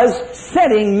 He was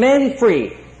setting men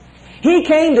free. He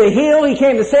came to heal, He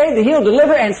came to save, to heal,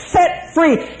 deliver, and set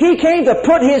free. He came to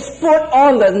put His foot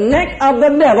on the neck of the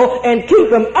devil and keep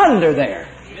him under there.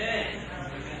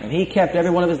 And He kept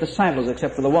every one of His disciples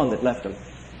except for the one that left Him.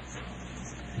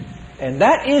 And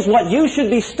that is what you should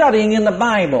be studying in the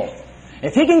Bible.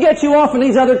 If He can get you off on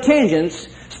these other tangents,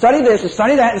 study this and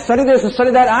study that and study this and study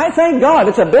that, I thank God.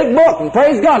 It's a big book, and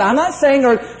praise God. I'm not saying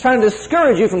or trying to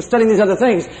discourage you from studying these other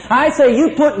things. I say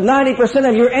you put 90%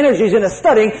 of your energies into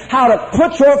studying how to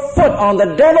put your foot on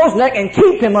the devil's neck and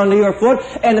keep him under your foot,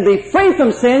 and to be free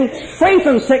from sin, free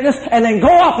from sickness, and then go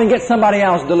off and get somebody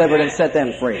else delivered and set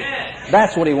them free.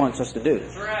 That's what He wants us to do.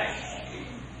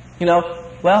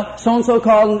 Well, so-and-so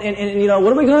called, and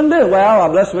what are we going to do? Well,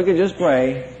 I guess we could just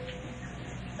pray.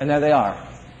 And there they are.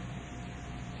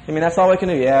 That's all we can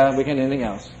do. Yeah, we can't do anything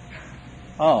else.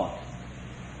 Oh.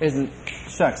 Isn't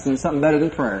something better than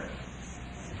prayer.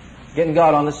 Getting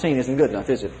God on the scene isn't good enough,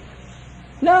 is it?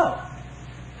 No.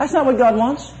 That's not what God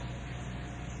wants.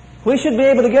 We should be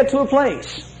able to get to a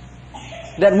place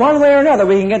that one way or another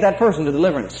we can get that person to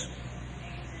deliverance.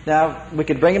 Now, we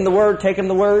could bring him the Word, take him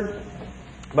the Word,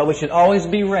 but we should always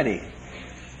be ready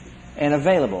and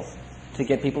available to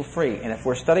get people free. And if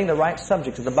we're studying the right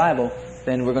subjects of the Bible,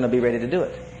 then we're going to be ready to do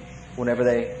it whenever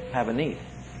they have a need.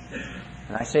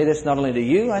 And I say this not only to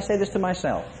you, I say this to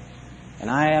myself. And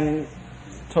I am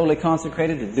totally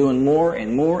consecrated to doing more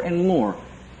and more and more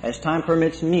as time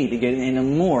permits me to get into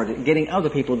more, to getting other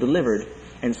people delivered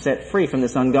and set free from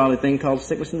this ungodly thing called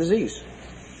sickness and disease.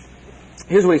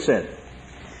 Here's what he said.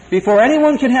 Before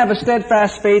anyone can have a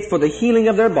steadfast faith for the healing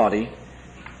of their body,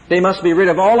 they must be rid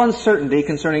of all uncertainty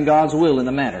concerning God's will in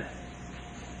the matter.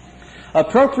 A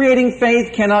procreating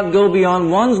faith cannot go beyond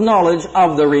one's knowledge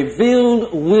of the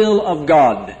revealed will of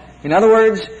God. In other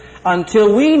words,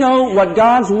 until we know what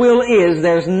God's will is,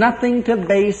 there's nothing to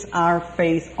base our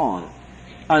faith on.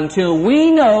 Until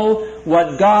we know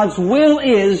what God's will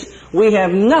is, we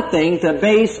have nothing to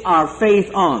base our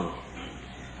faith on.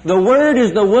 The Word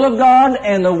is the will of God,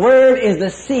 and the Word is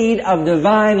the seed of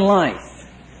divine life.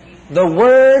 The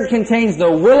Word contains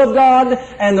the will of God,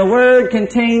 and the Word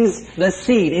contains the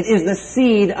seed. It is the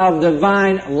seed of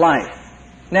divine life.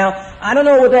 Now, I don't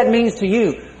know what that means to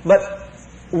you, but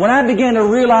when I began to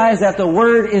realize that the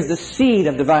Word is the seed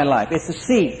of divine life, it's the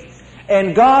seed,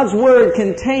 and God's Word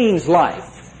contains life.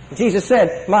 Jesus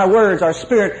said, "My words are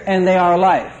spirit and they are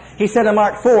life." He said in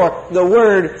Mark 4, the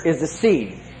Word is the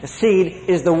seed. The seed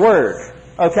is the Word.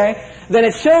 Okay? Then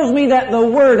it shows me that the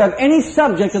Word of any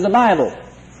subject of the Bible,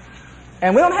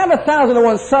 and we don't have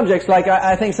 1,001 subjects like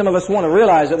I think some of us want to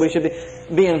realize that we should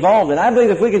be involved in. I believe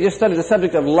if we could just study the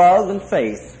subject of love and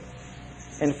faith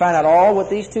and find out all what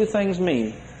these two things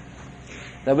mean,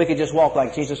 that we could just walk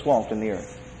like Jesus walked in the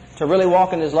earth. To really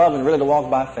walk in His love and really to walk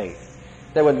by faith.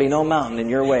 There would be no mountain in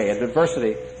your way of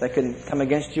adversity that could come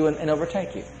against you and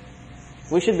overtake you.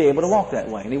 We should be able to walk that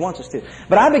way, and He wants us to.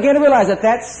 But I began to realize that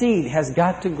that seed has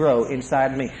got to grow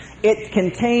inside me. It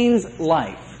contains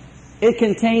life. It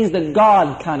contains the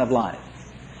God kind of life.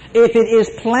 If it is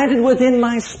planted within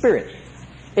my spirit,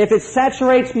 if it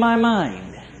saturates my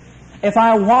mind, if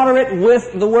I water it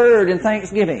with the Word in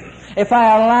thanksgiving, if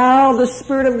I allow the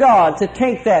Spirit of God to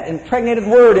take that impregnated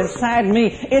Word inside me,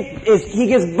 He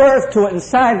gives birth to it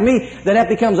inside me, then that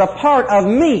becomes a part of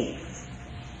me.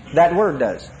 That Word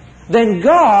does. Then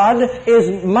God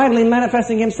is mightily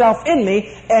manifesting Himself in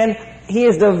me, and He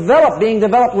is being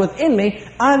developed within me.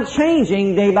 I'm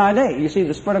changing day by day. You see,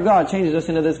 the Spirit of God changes us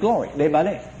into this glory day by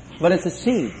day. But it's a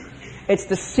seed. It's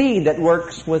the seed that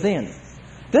works within.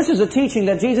 This is a teaching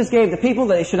that Jesus gave to people.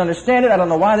 They should understand it. I don't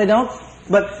know why they don't.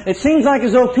 But it seems like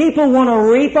as though people want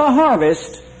to reap a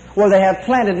harvest where they have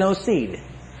planted no seed.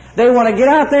 They want to get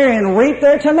out there and reap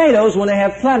their tomatoes when they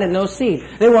have planted no seed.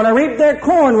 They want to reap their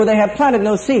corn where they have planted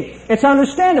no seed. It's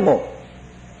understandable.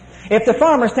 If the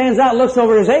farmer stands out and looks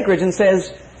over his acreage and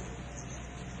says,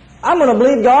 "I'm going to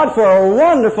believe God for a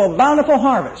wonderful, bountiful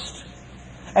harvest."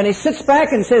 And he sits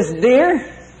back and says, "Dear,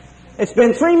 it's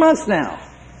been 3 months now.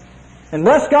 And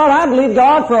bless God, I believe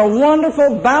God for a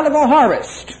wonderful, bountiful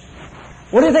harvest.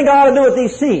 What do you think I ought to do with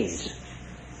these seeds?"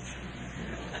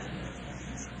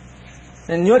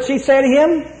 And what she'd say to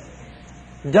him?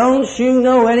 "Don't you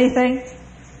know anything?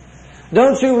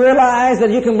 Don't you realize that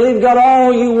you can believe God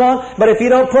all you want, but if you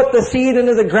don't put the seed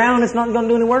into the ground, it's not going to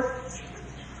do any work?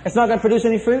 It's not going to produce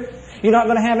any fruit? You're not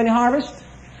going to have any harvest?"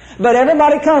 But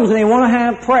everybody comes and they want to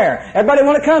have prayer.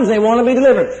 Everybody comes and they want to be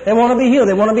delivered. They want to be healed.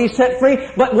 They want to be set free.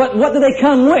 But what do they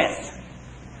come with?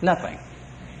 Nothing.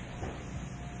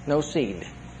 No seed.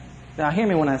 Now hear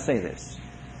me when I say this.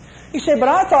 You say, "But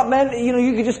I thought, man,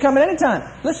 you could just come at any time."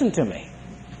 Listen to me.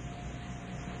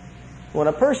 When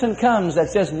a person comes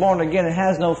that's just born again and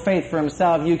has no faith for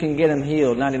himself, you can get him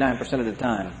healed 99% of the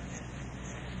time.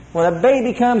 When a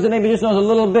baby comes and maybe just knows a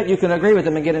little bit, you can agree with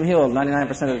him and get him healed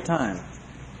 99% of the time.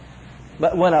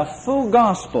 But when a full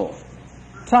gospel,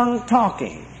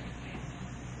 tongue-talking,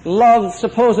 love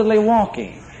supposedly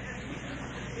walking,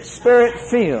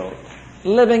 Spirit-filled,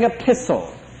 living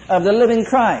epistle of the living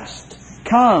Christ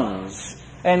comes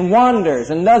and wanders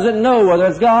and doesn't know whether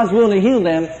it's God's will to heal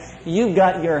them, you've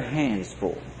got your hands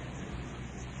full.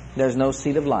 There's no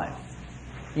seed of life.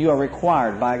 You are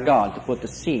required by God to put the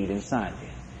seed inside you.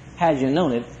 Had you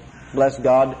known it, bless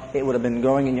God, it would have been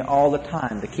growing in you all the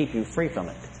time to keep you free from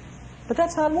it. But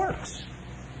that's how it works.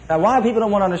 Now, why people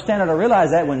don't want to understand it or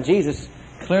realize that when Jesus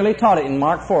clearly taught it in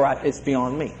Mark 4, it's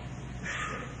beyond me.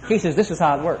 He says this is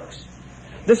how it works.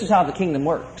 This is how the kingdom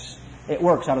works. It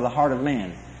works out of the heart of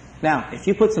man. Now, if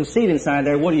you put some seed inside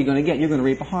there, what are you going to get? You're going to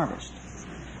reap a harvest.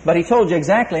 But He told you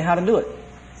exactly how to do it.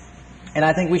 And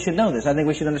I think we should know this. I think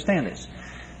we should understand this.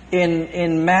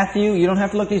 In Matthew, you don't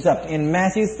have to look these up. In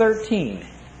Matthew 13,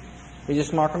 you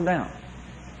just mark them down.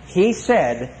 He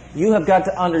said, you have got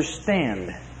to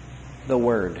understand the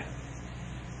Word.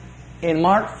 In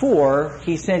Mark 4,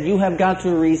 He said, you have got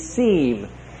to receive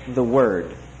the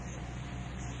Word.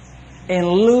 In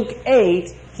Luke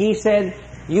 8, He said,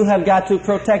 you have got to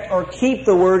protect or keep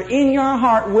the Word in your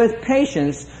heart with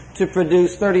patience to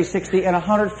produce 30, 60, and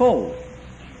 100-fold.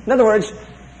 In other words,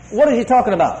 what is He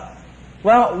talking about?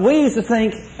 Well, we used to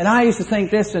think, and I used to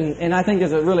think this, and I think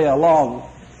there's really a law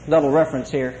of double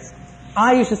reference here.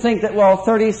 I used to think that,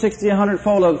 30, 60,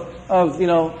 100-fold of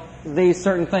these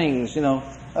certain things,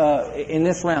 in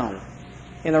this realm.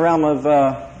 In the realm of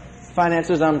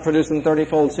finances, I'm producing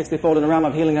 30-fold, 60-fold. In the realm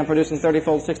of healing, I'm producing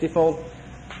 30-fold, 60-fold.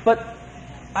 But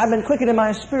I've been quickened in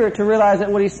my spirit to realize that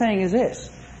what He's saying is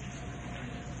this.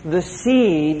 The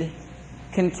seed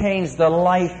contains the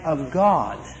life of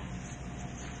God.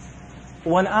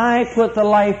 when I put the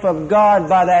life of God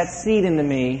by that seed into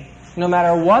me, no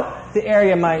matter what the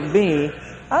area might be,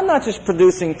 I'm not just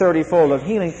producing 30-fold of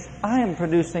healing, I am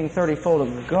producing 30-fold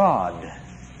of God,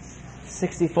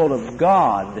 60-fold of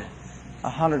God,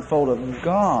 100-fold of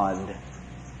God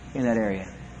in that area.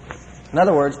 In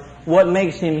other words, what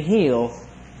makes Him heal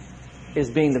is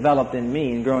being developed in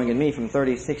me and growing in me from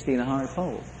 30, 60, and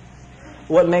 100-fold.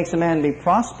 What makes a man be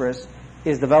prosperous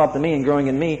is developed in me and growing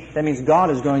in me. That means God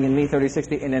is growing in me 30,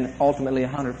 60, and then ultimately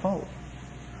 100-fold.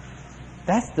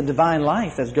 That's the divine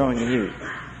life that's growing in you.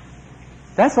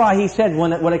 That's why He said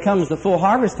when it comes to full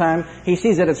harvest time, He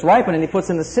sees that it's ripened and He puts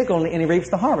in the sickle and He reaps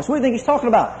the harvest. What do you think He's talking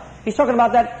about? He's talking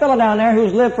about that fellow down there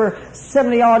who's lived for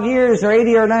 70-odd years or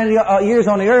 80 or 90 years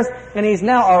on the earth, and he's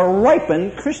now a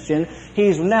ripened Christian.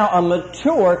 He's now a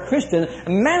mature Christian,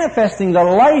 manifesting the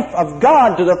life of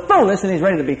God to the fullness, and he's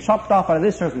ready to be chopped off out of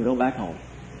this earth and go back home.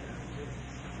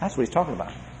 That's what He's talking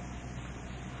about.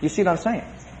 You see what I'm saying?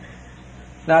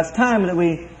 Now it's time that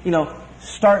we,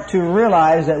 start to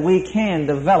realize that we can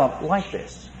develop like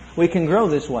this. We can grow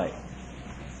this way.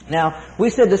 Now, we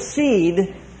said the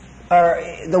seed, or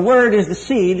the Word is the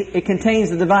seed, it contains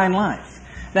the divine life.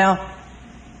 Now,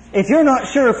 if you're not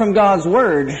sure from God's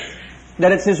Word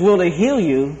that it's His will to heal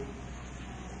you,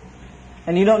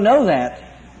 and you don't know that,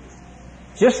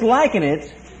 just liken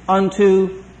it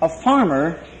unto a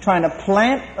farmer trying to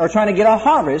plant or trying to get a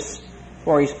harvest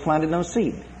where he's planted no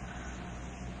seed.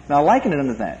 Now liken it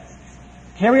unto that.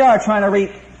 Here we are trying to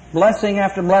reap blessing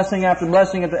after blessing after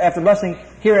blessing after blessing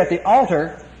here at the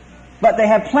altar, but they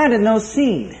have planted no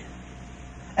seed.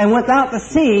 And without the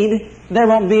seed, there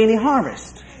won't be any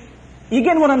harvest. You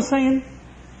get what I'm saying?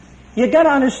 You've got to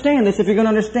understand this if you're going to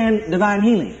understand divine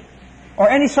healing or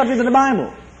any subject of the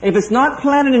Bible. If it's not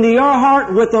planted into your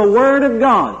heart with the Word of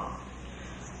God,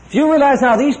 if you realize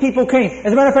how these people came,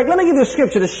 as a matter of fact, let me give you a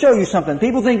scripture to show you something.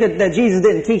 People think that Jesus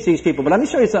didn't teach these people, but let me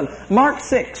show you something. Mark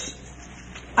 6.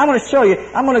 I'm going to show you.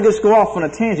 I'm going to just go off on a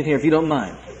tangent here if you don't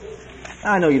mind.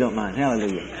 I know you don't mind.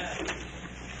 Hallelujah.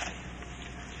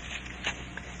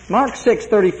 Mark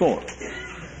 6:34.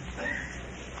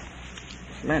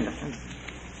 Man,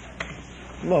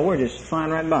 well, we're just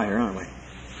flying right by here, aren't we?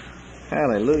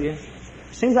 Hallelujah.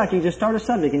 Seems like you just start a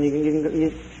subject and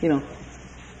you know.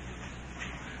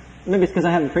 Maybe it's because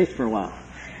I haven't preached for a while.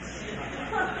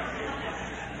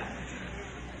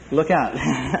 Look out.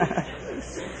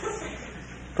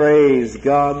 Praise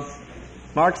God.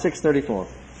 Mark 6:34.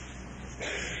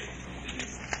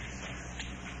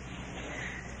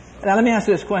 Now let me ask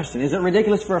you this question. Is it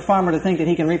ridiculous for a farmer to think that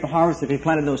he can reap a harvest if he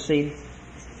planted no seed?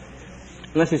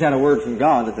 Unless he's had a word from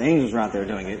God that the angels are out there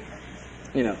doing it.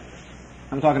 You know,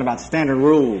 I'm talking about standard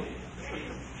rule.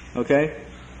 Okay?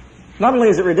 Not only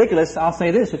is it ridiculous, I'll say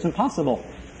this, it's impossible.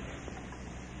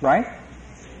 Right?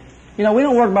 You know, we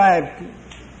don't work by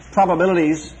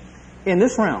probabilities in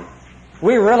this realm.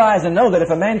 We realize and know that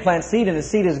if a man plants seed and his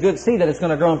seed is good seed, that it's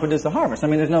going to grow and produce a harvest. I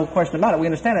mean, there's no question about it. We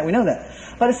understand that. We know that.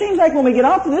 But it seems like when we get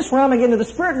off of this realm and get into the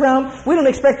spirit realm, we don't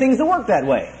expect things to work that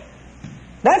way.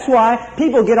 That's why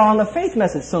people get on the faith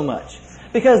message so much.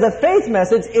 Because the faith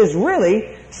message is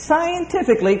really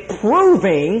scientifically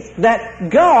proving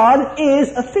that God is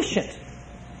efficient.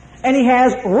 And He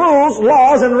has rules,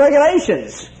 laws, and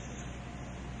regulations.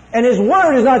 And His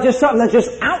Word is not just something that's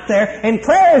just out there, and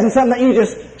prayer isn't something that you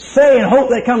just say and hope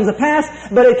that comes to pass,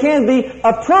 but it can be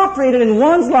appropriated in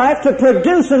one's life to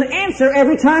produce an answer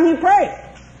every time you pray.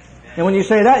 And when you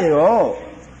say that, you go, oh.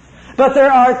 But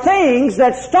there are things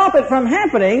that stop it from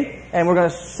happening, and we're going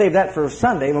to save that for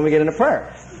Sunday when we get into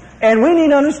prayer. And we need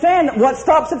to understand what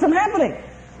stops it from happening.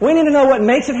 We need to know what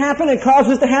makes it happen and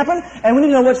causes it to happen, and we need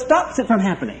to know what stops it from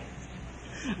happening.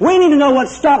 We need to know what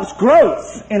stops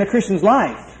growth in a Christian's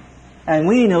life. And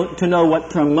we need to know what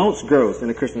promotes growth in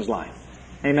a Christian's life.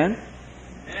 Amen?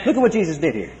 Look at what Jesus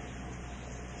did here.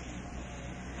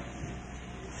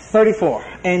 34.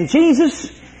 And Jesus,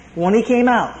 when He came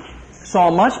out,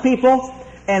 saw much people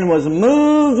and was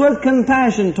moved with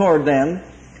compassion toward them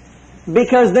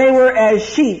because they were as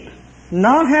sheep,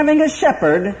 not having a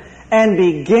shepherd, and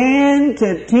began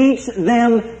to teach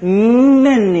them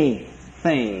many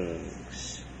things.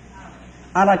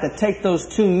 I'd like to take those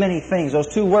two many things,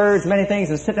 those two words, many things,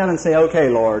 and sit down and say, okay,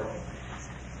 Lord,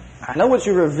 I know what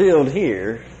You revealed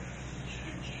here,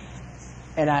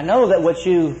 and I know that what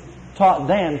You taught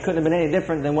them couldn't have been any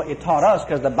different than what You taught us,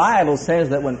 because the Bible says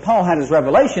that when Paul had his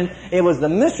revelation, it was the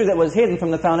mystery that was hidden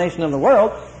from the foundation of the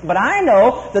world. But I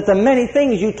know that the many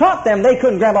things You taught them, they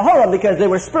couldn't grab a hold of because they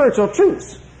were spiritual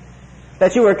truths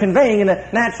that You were conveying in a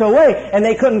natural way, and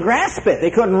they couldn't grasp it.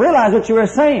 They couldn't realize what You were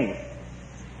saying.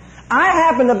 I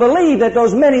happen to believe that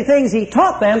those many things he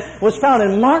taught them was found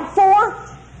in Mark 4.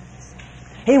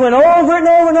 He went over it and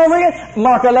over and over again.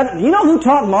 Mark 11. You know who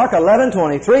taught Mark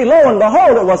 11:23? Lo and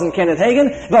behold, it wasn't Kenneth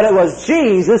Hagin, but it was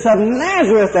Jesus of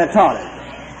Nazareth that taught it.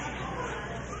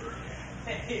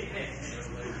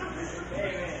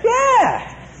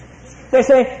 Yeah. They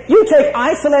say, you take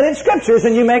isolated scriptures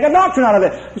and you make a doctrine out of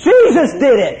it. Jesus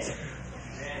did it.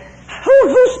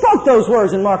 Who spoke those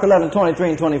words in Mark 11:23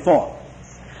 and 24?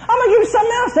 I'm going to give you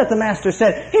something else that the Master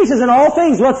said. He says, in all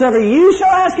things, whatsoever you shall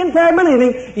ask in prayer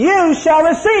believing, you shall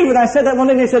receive. And I said that one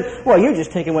day and they said, well, you're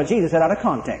just taking what Jesus said out of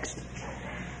context.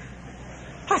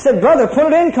 I said, brother,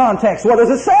 put it in context. What does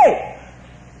it say?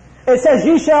 It says,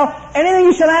 anything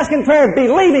you shall ask in prayer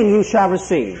believing, you shall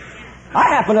receive. I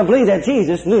happen to believe that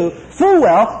Jesus knew full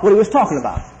well what he was talking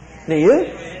about. Do you?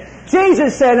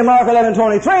 Jesus said in Mark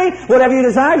 11:23, whatever you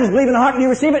desire, just believe in the heart and you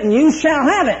receive it, and you shall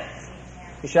have it.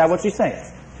 You shall have what you say.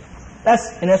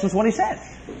 That's, in essence, what he said.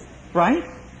 Right?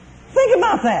 Think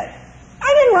about that.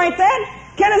 I didn't write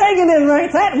that. Kenneth Hagin didn't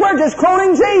write that. We're just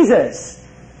quoting Jesus.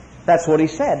 That's what he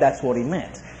said. That's what he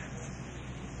meant.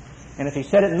 And if he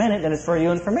said it and meant it, then it's for you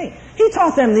and for me. He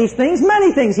taught them these things.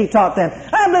 Many things he taught them.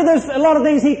 I believe there's a lot of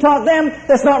things he taught them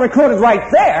that's not recorded right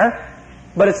there,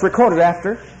 but it's recorded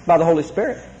after by the Holy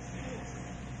Spirit.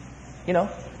 You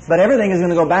know, but everything is going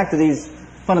to go back to these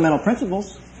fundamental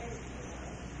principles.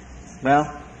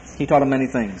 Well, he taught them many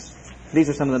things. These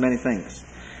are some of the many things.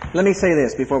 Let me say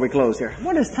this before we close here.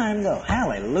 Where does time go?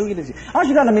 Hallelujah. Aren't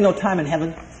you going to be no time in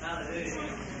heaven?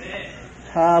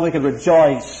 We could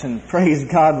rejoice and praise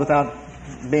God without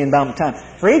being bound to time.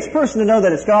 For each person to know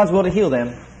that it's God's will to heal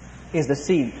them is the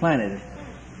seed planted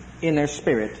in their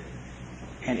spirit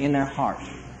and in their heart.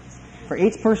 For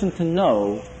each person to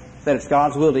know that it's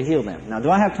God's will to heal them. Now, do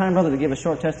I have time, brother, to give a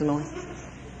short testimony?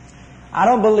 I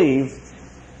don't believe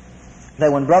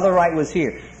that when Brother Wright was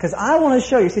here, because I want to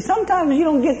show you, see, sometimes you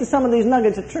don't get to some of these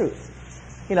nuggets of truth.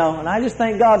 You know, and I just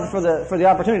thank God for the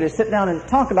opportunity to sit down and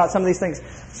talk about some of these things.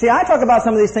 See, I talk about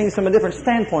some of these things from a different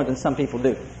standpoint than some people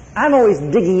do. I'm always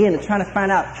digging in and trying to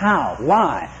find out how,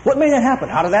 why, what made that happen,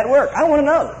 how did that work? I want to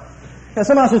know. And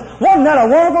somebody says, wasn't that a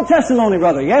wonderful testimony,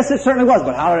 brother? Yes, it certainly was,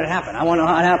 but how did it happen? I want to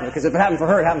know how it happened, because if it happened for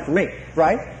her, it happened for me,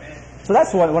 right? So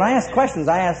that's what, when I ask questions,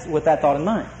 I ask with that thought in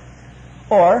mind.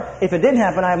 Or, if it didn't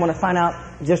happen, I want to find out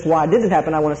just why it didn't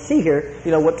happen. I want to see here,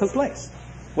 you know, what took place.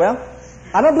 Well,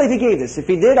 I don't believe he gave this. If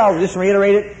he did, I'll just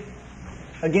reiterate it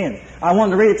again. I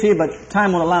wanted to read it to you, but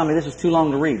time won't allow me. This is too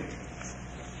long to read.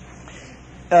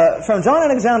 From John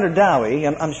Alexander Dowie,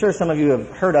 I'm sure some of you have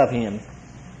heard of him.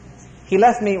 He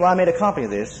left me, well, I made a copy of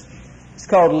this. It's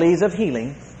called Leaves of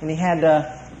Healing. And he had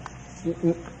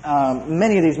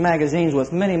many of these magazines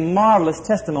with many marvelous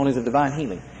testimonies of divine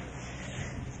healing.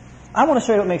 I want to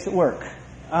show you what makes it work.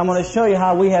 I want to show you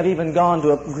how we have even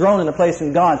grown in a place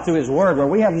in God through His Word where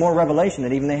we have more revelation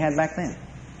than even they had back then.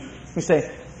 You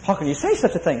say, how can you say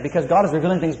such a thing? Because God is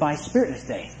revealing things by His Spirit in this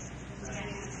day.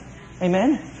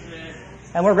 Amen?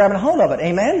 And we're grabbing a hold of it.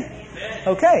 Amen?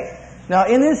 Okay. Now,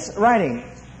 in this writing,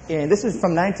 this is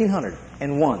from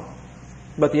 1901.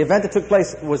 But the event that took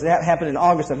place happened in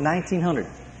August of 1900.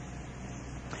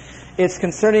 It's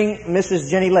concerning Mrs.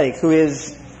 Jenny Lake, who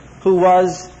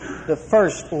was the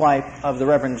first wife of the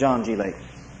Reverend John G. Lake.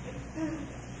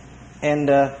 And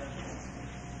I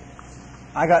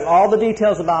got all the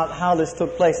details about how this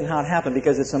took place and how it happened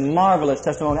because it's a marvelous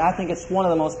testimony. I think it's one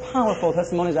of the most powerful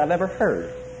testimonies I've ever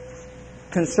heard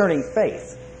concerning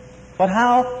faith. But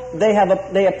how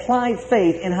they applied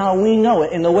faith in how we know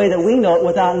it, in the way that we know it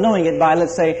without knowing it by,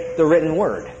 let's say, the written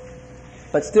Word.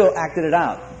 But still acted it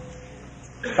out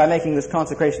by making this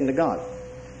consecration to God.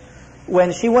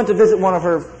 When she went to visit one of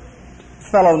her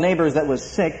fellow neighbors that was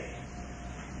sick,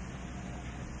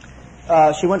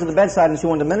 she went to the bedside and she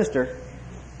wanted to minister.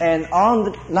 And on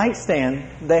the nightstand,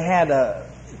 they had a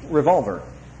revolver.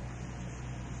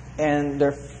 And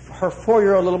her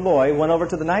 4-year-old little boy went over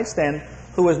to the nightstand,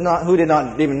 who did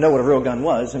not even know what a real gun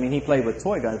was. I mean, he played with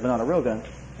toy guns, but not a real gun.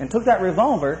 And took that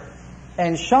revolver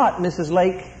and shot Mrs.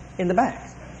 Lake in the back.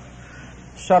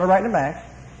 Shot her right in the back.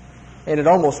 And it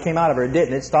almost came out of her. It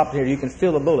didn't. It stopped here. You can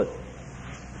feel the bullet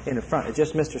in the front. It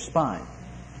just missed her spine.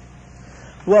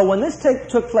 Well, when this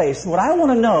took place, what I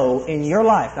want to know in your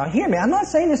life, now hear me, I'm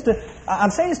saying this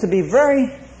to be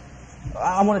very,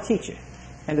 I want to teach you,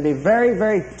 and to be very,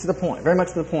 very to the point, very much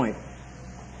to the point,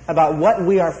 about what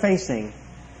we are facing,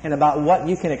 and about what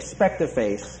you can expect to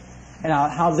face, and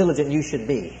how diligent you should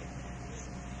be.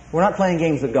 We're not playing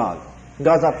games with God.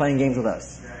 God's not playing games with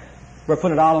us. We're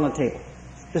putting it all on the table.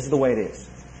 This is the way it is.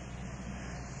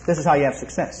 This is how you have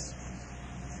success.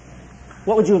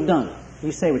 What would you have done?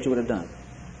 You say what you would have done.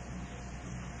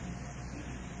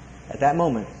 At that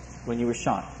moment when you were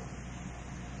shot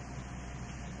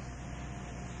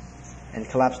and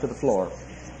collapsed to the floor,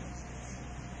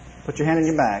 put your hand in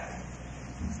your back,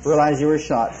 realize you were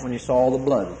shot when you saw all the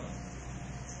blood,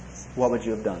 what would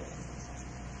you have done?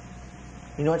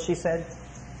 You know what she said?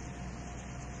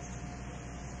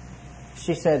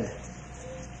 She said,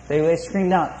 they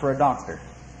screamed out for a doctor.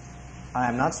 I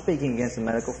am not speaking against the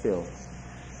medical field.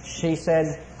 She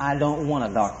said, I don't want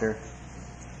a doctor.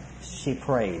 She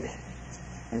prayed.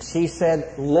 And she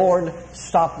said, Lord,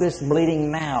 stop this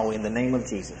bleeding now in the name of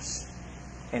Jesus.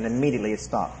 And immediately it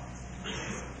stopped.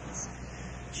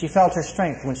 She felt her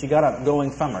strength when she got up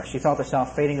going from her. She felt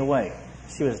herself fading away.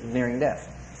 She was nearing death.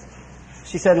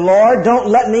 She said, Lord, don't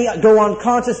let me go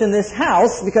unconscious in this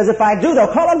house, because if I do,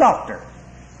 they'll call a doctor.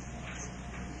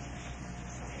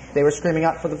 They were screaming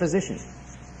out for the physician.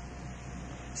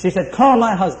 She said, call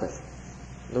my husband,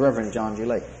 the Reverend John G.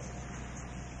 Lake.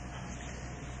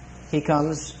 He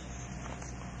comes,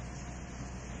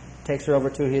 takes her over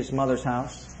to his mother's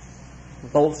house,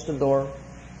 bolts the door,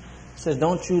 says,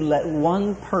 don't you let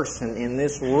one person in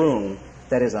this room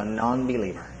that is a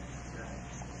non-believer.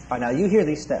 All right, now you hear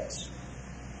these steps.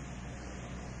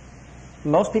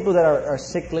 Most people that are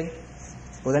sickly,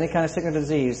 with any kind of sickness or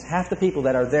disease, half the people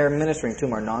that are there ministering to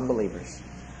them are non-believers.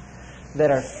 That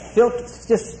are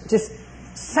just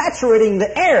saturating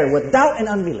the air with doubt and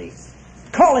unbelief.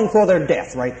 Calling for their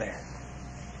death right there.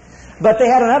 But they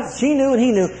had enough, she knew and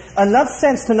he knew, enough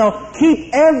sense to know,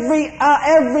 keep every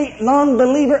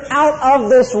non-believer out of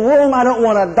this room. I don't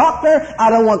want a doctor.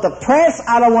 I don't want the press.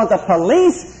 I don't want the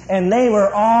police. And they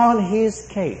were on his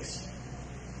case.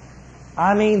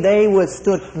 I mean, they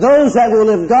withstood. Those that will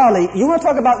live godly, you want to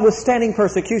talk about withstanding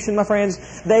persecution, my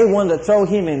friends? They wanted to throw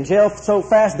him in jail so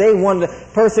fast. They wanted to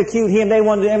persecute him. They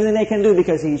wanted to do everything they can do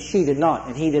because she did not,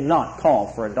 and he did not call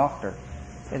for a doctor.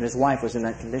 And his wife was in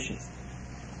that condition.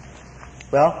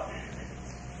 Well,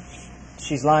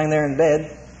 she's lying there in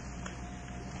bed.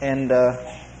 And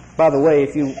by the way,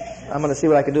 I'm going to see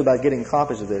what I can do about getting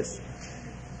copies of this.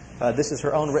 This is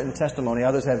her own written testimony.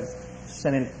 Others have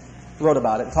wrote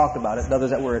about it, talked about it, others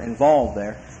that were involved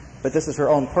there. But this is her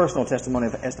own personal testimony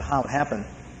as to how it happened.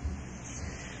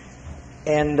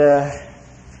 And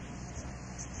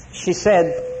she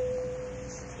said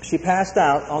she passed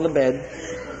out on the bed,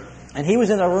 and he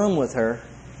was in a room with her,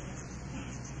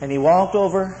 and he walked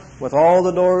over with all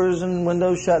the doors and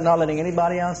windows shut, not letting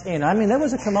anybody else in. I mean, there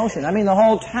was a commotion. I mean, the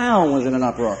whole town was in an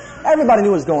uproar. Everybody knew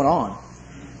what was going on.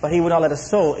 But he would not let a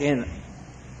soul in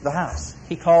the house.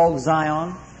 He called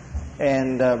Zion.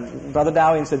 And Brother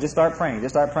Dowie said, just start praying.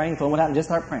 Just start praying. Told him what happened. Just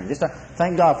start praying.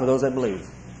 Thank God for those that believe.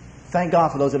 Thank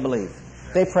God for those that believe.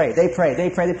 They prayed. They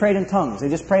prayed in tongues. They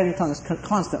just prayed in tongues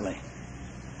constantly.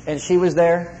 And she was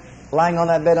there, lying on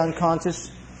that bed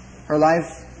unconscious, her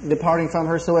life departing from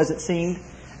her so as it seemed.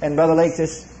 And Brother Lake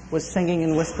just was singing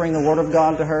and whispering the Word of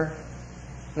God to her.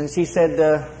 And she said,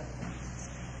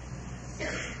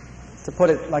 to put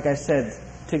it, like I said,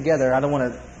 together, I don't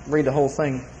want to read the whole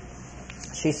thing.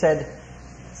 She said,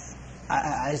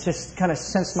 I just kind of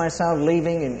sensed myself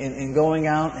leaving and going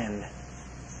out, and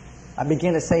I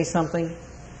began to say something,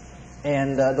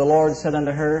 and the Lord said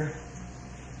unto her,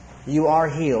 you are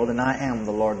healed, and I am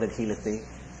the Lord that healeth thee.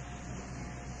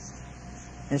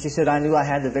 And she said, I knew I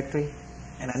had the victory,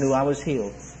 and I knew I was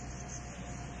healed.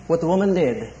 What the woman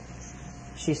did,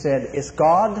 she said, it's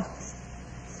God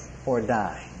or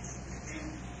die.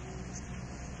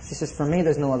 She says, for me,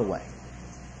 there's no other way.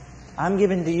 I'm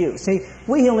giving to you. See,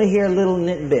 we only hear little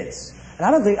bits. And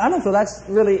I don't feel that's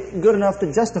really good enough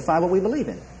to justify what we believe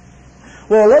in.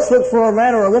 Well, let's look for a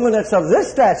man or a woman that's of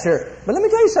this stature. But let me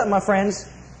tell you something, my friends.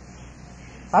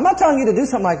 I'm not telling you to do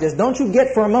something like this. Don't you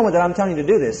get for a moment that I'm telling you to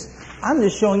do this. I'm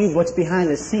just showing you what's behind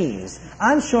the scenes.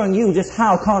 I'm showing you just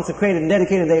how consecrated and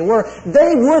dedicated they were.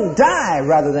 They would die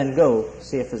rather than go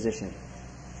see a physician.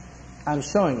 I'm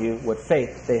showing you what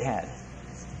faith they had.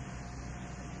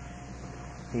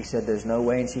 He said, there's no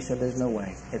way, and she said, there's no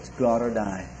way. It's God or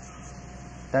die.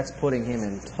 That's putting him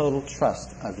in total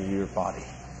trust of your body.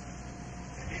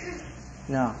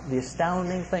 Now, the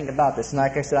astounding thing about this, and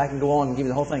like I said, I can go on and give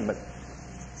you the whole thing, but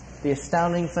the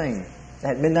astounding thing,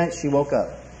 at midnight she woke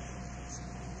up.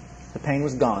 The pain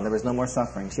was gone. There was no more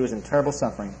suffering. She was in terrible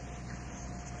suffering.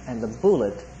 And the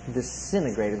bullet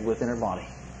disintegrated within her body.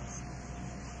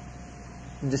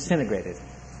 Disintegrated.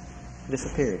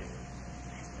 Disappeared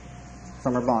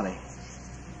from her body.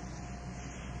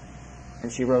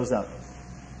 And she rose up.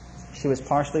 She was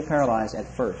partially paralyzed at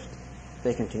first.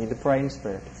 They continued to pray in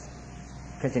spirit.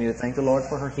 Continued to thank the Lord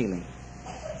for her healing.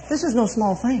 This is no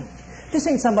small thing. This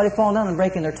ain't somebody falling down and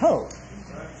breaking their toe.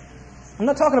 I'm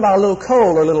not talking about a little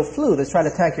cold or a little flu that's trying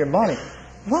to attack your body.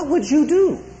 What would you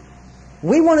do?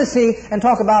 We want to see and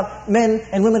talk about men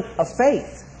and women of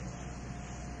faith.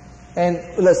 And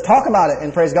let's talk about it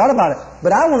and praise God about it.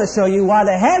 But I want to show you why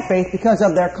they had faith, because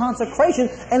of their consecration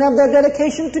and of their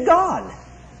dedication to God.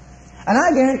 And I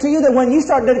guarantee you that when you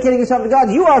start dedicating yourself to God,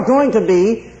 you are going to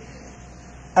be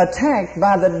attacked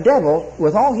by the devil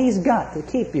with all he's got to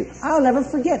keep you. I'll never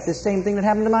forget this same thing that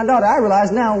happened to my daughter. I realize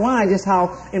now why, just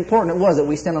how important it was that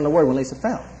we stand on the Word when Lisa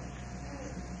fell.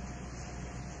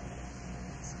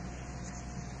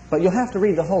 But you'll have to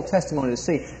read the whole testimony to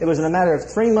see. It was in a matter of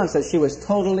 3 months that she was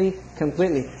totally,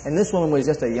 completely, and this woman was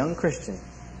just a young Christian.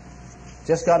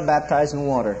 Just got baptized in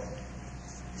water.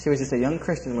 She was just a young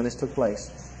Christian when this took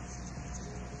place.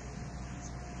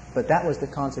 But that was the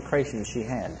consecration she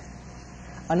had.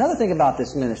 Another thing about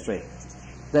this ministry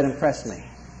that impressed me,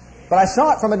 but I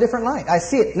saw it from a different light. I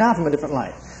see it now from a different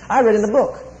light. I read in the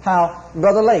book how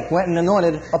Brother Lake went and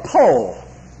anointed a pole.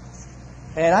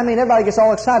 And I mean, everybody gets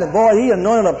all excited. Boy, he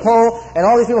anointed a pole, and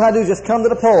all these people had to do is just come to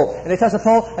the pole, and they touch the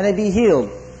pole, and they'd be healed.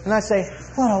 And I say,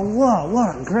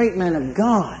 what a great man of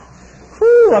God.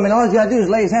 Whew, I mean, all you got to do is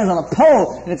lay his hands on a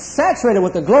pole, and it's saturated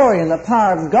with the glory and the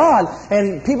power of God,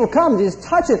 and people come to just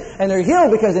touch it, and they're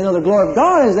healed because they know the glory of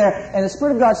God is there, and the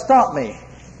Spirit of God stopped me.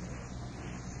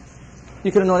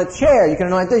 You could anoint a chair, you could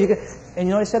anoint this, and you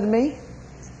know what he said to me?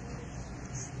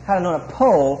 How to anoint a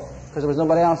pole, because there was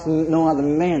nobody else, no other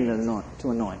man to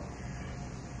anoint.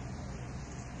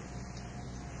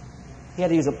 He had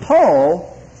to use a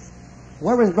pole.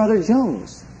 Where was Brother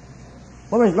Jones?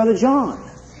 Where was Brother John?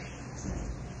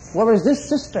 Where was this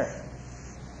sister?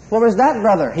 Where was that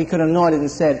brother? He could have anointed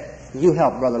and said, you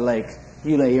help Brother Lake.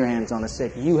 You lay your hands on the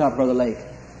sick. You help Brother Lake.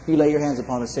 You lay your hands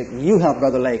upon the sick. You help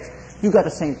Brother Lake. You got the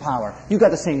same power. You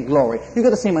got the same glory. You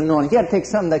got the same anointing. He had to take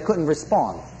something that couldn't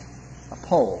respond. A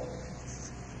pole.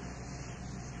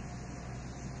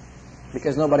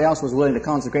 Because nobody else was willing to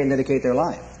consecrate and dedicate their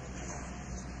life.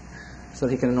 So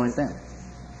that he could anoint them.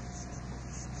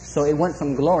 So it went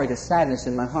from glory to sadness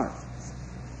in my heart.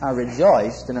 I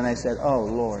rejoiced, and then I said, oh,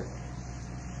 Lord.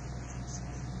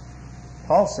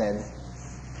 Paul said,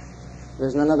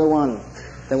 there's none other one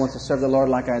that wants to serve the Lord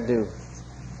like I do.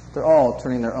 They're all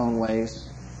turning their own ways,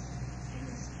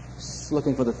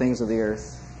 looking for the things of the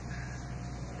earth.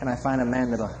 Can I find a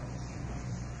man that'll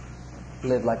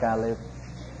live like I live?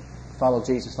 Follow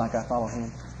Jesus like I follow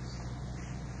Him?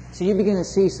 So you begin to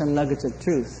see some nuggets of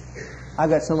truth. I've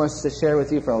got so much to share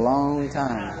with you for a long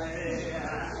time.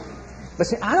 But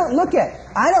see, I don't look at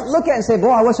it and say, boy,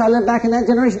 I wish I lived back in that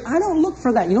generation. I don't look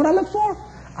for that. You know what I look for?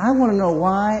 I want to know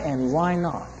why and why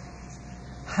not.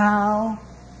 How,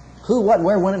 who, what,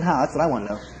 where, when, and how. That's what I want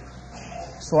to know.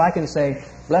 So I can say,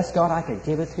 bless God, I could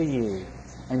give it to you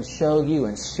and show you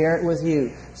and share it with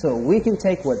you so we can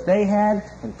take what they had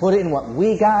and put it in what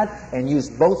we got and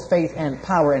use both faith and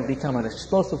power and become an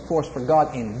explosive force for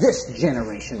God in this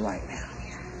generation right now.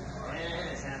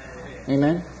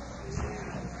 Amen?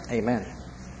 Amen.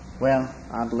 Well,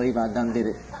 I believe I done did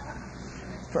it.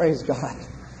 Praise God.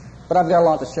 But I've got a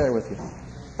lot to share with you.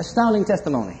 Astounding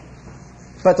testimony.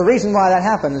 But the reason why that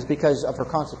happened is because of her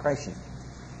consecration.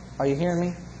 Are you hearing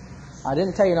me? I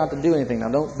didn't tell you not to do anything. Now,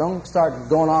 don't start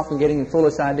going off and getting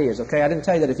foolish ideas, okay? I didn't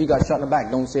tell you that if you got shot in the back,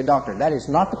 don't see a doctor. That is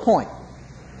not the point.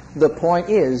 The point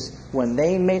is, when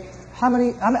they made...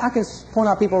 I can point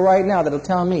out people right now that will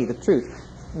tell me the truth.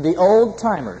 The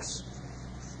old-timers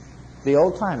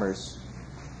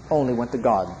only went to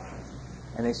God.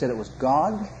 And they said it was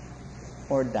God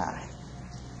or die.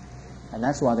 And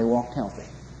that's why they walked healthy.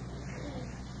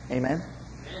 Amen?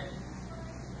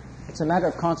 It's a matter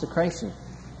of consecration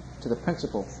to the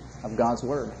principle of God's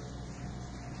Word.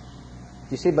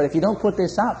 You see, but if you don't put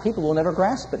this out, people will never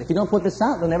grasp it. If you don't put this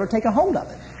out, they'll never take a hold of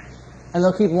it. And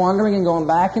they'll keep wandering and going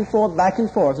back and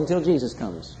forth until Jesus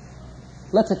comes.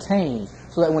 Let's attain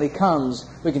so that when He comes,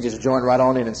 we can just join right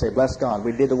on in and say, bless God,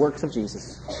 we did the works of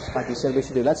Jesus, like He said we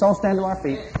should do. Let's all stand to our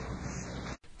feet.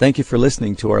 Thank you for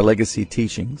listening to our legacy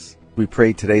teachings. We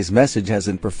pray today's message has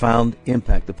a profound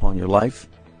impact upon your life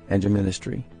and your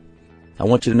ministry. I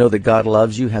want you to know that God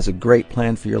loves you, has a great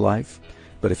plan for your life.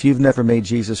 But if you've never made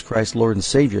Jesus Christ Lord and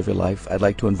Savior of your life, I'd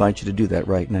like to invite you to do that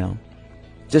right now.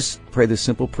 Just pray this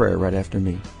simple prayer right after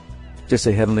me. Just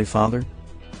say, Heavenly Father,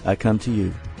 I come to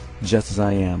you just as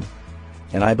I am.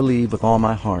 And I believe with all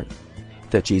my heart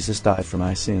that Jesus died for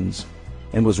my sins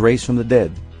and was raised from the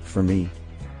dead for me.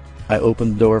 I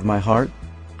open the door of my heart.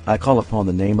 I call upon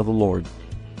the name of the Lord.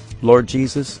 Lord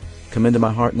Jesus, come into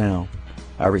my heart now.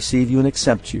 I receive you and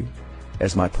accept you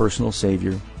as my personal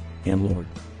Savior and Lord.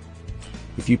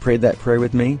 If you prayed that prayer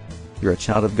with me, You're a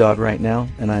child of God right now,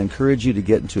 and I encourage you to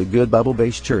get into a good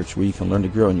Bible-based church where you can learn to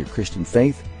grow in your Christian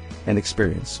faith and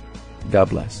experience. God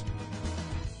bless.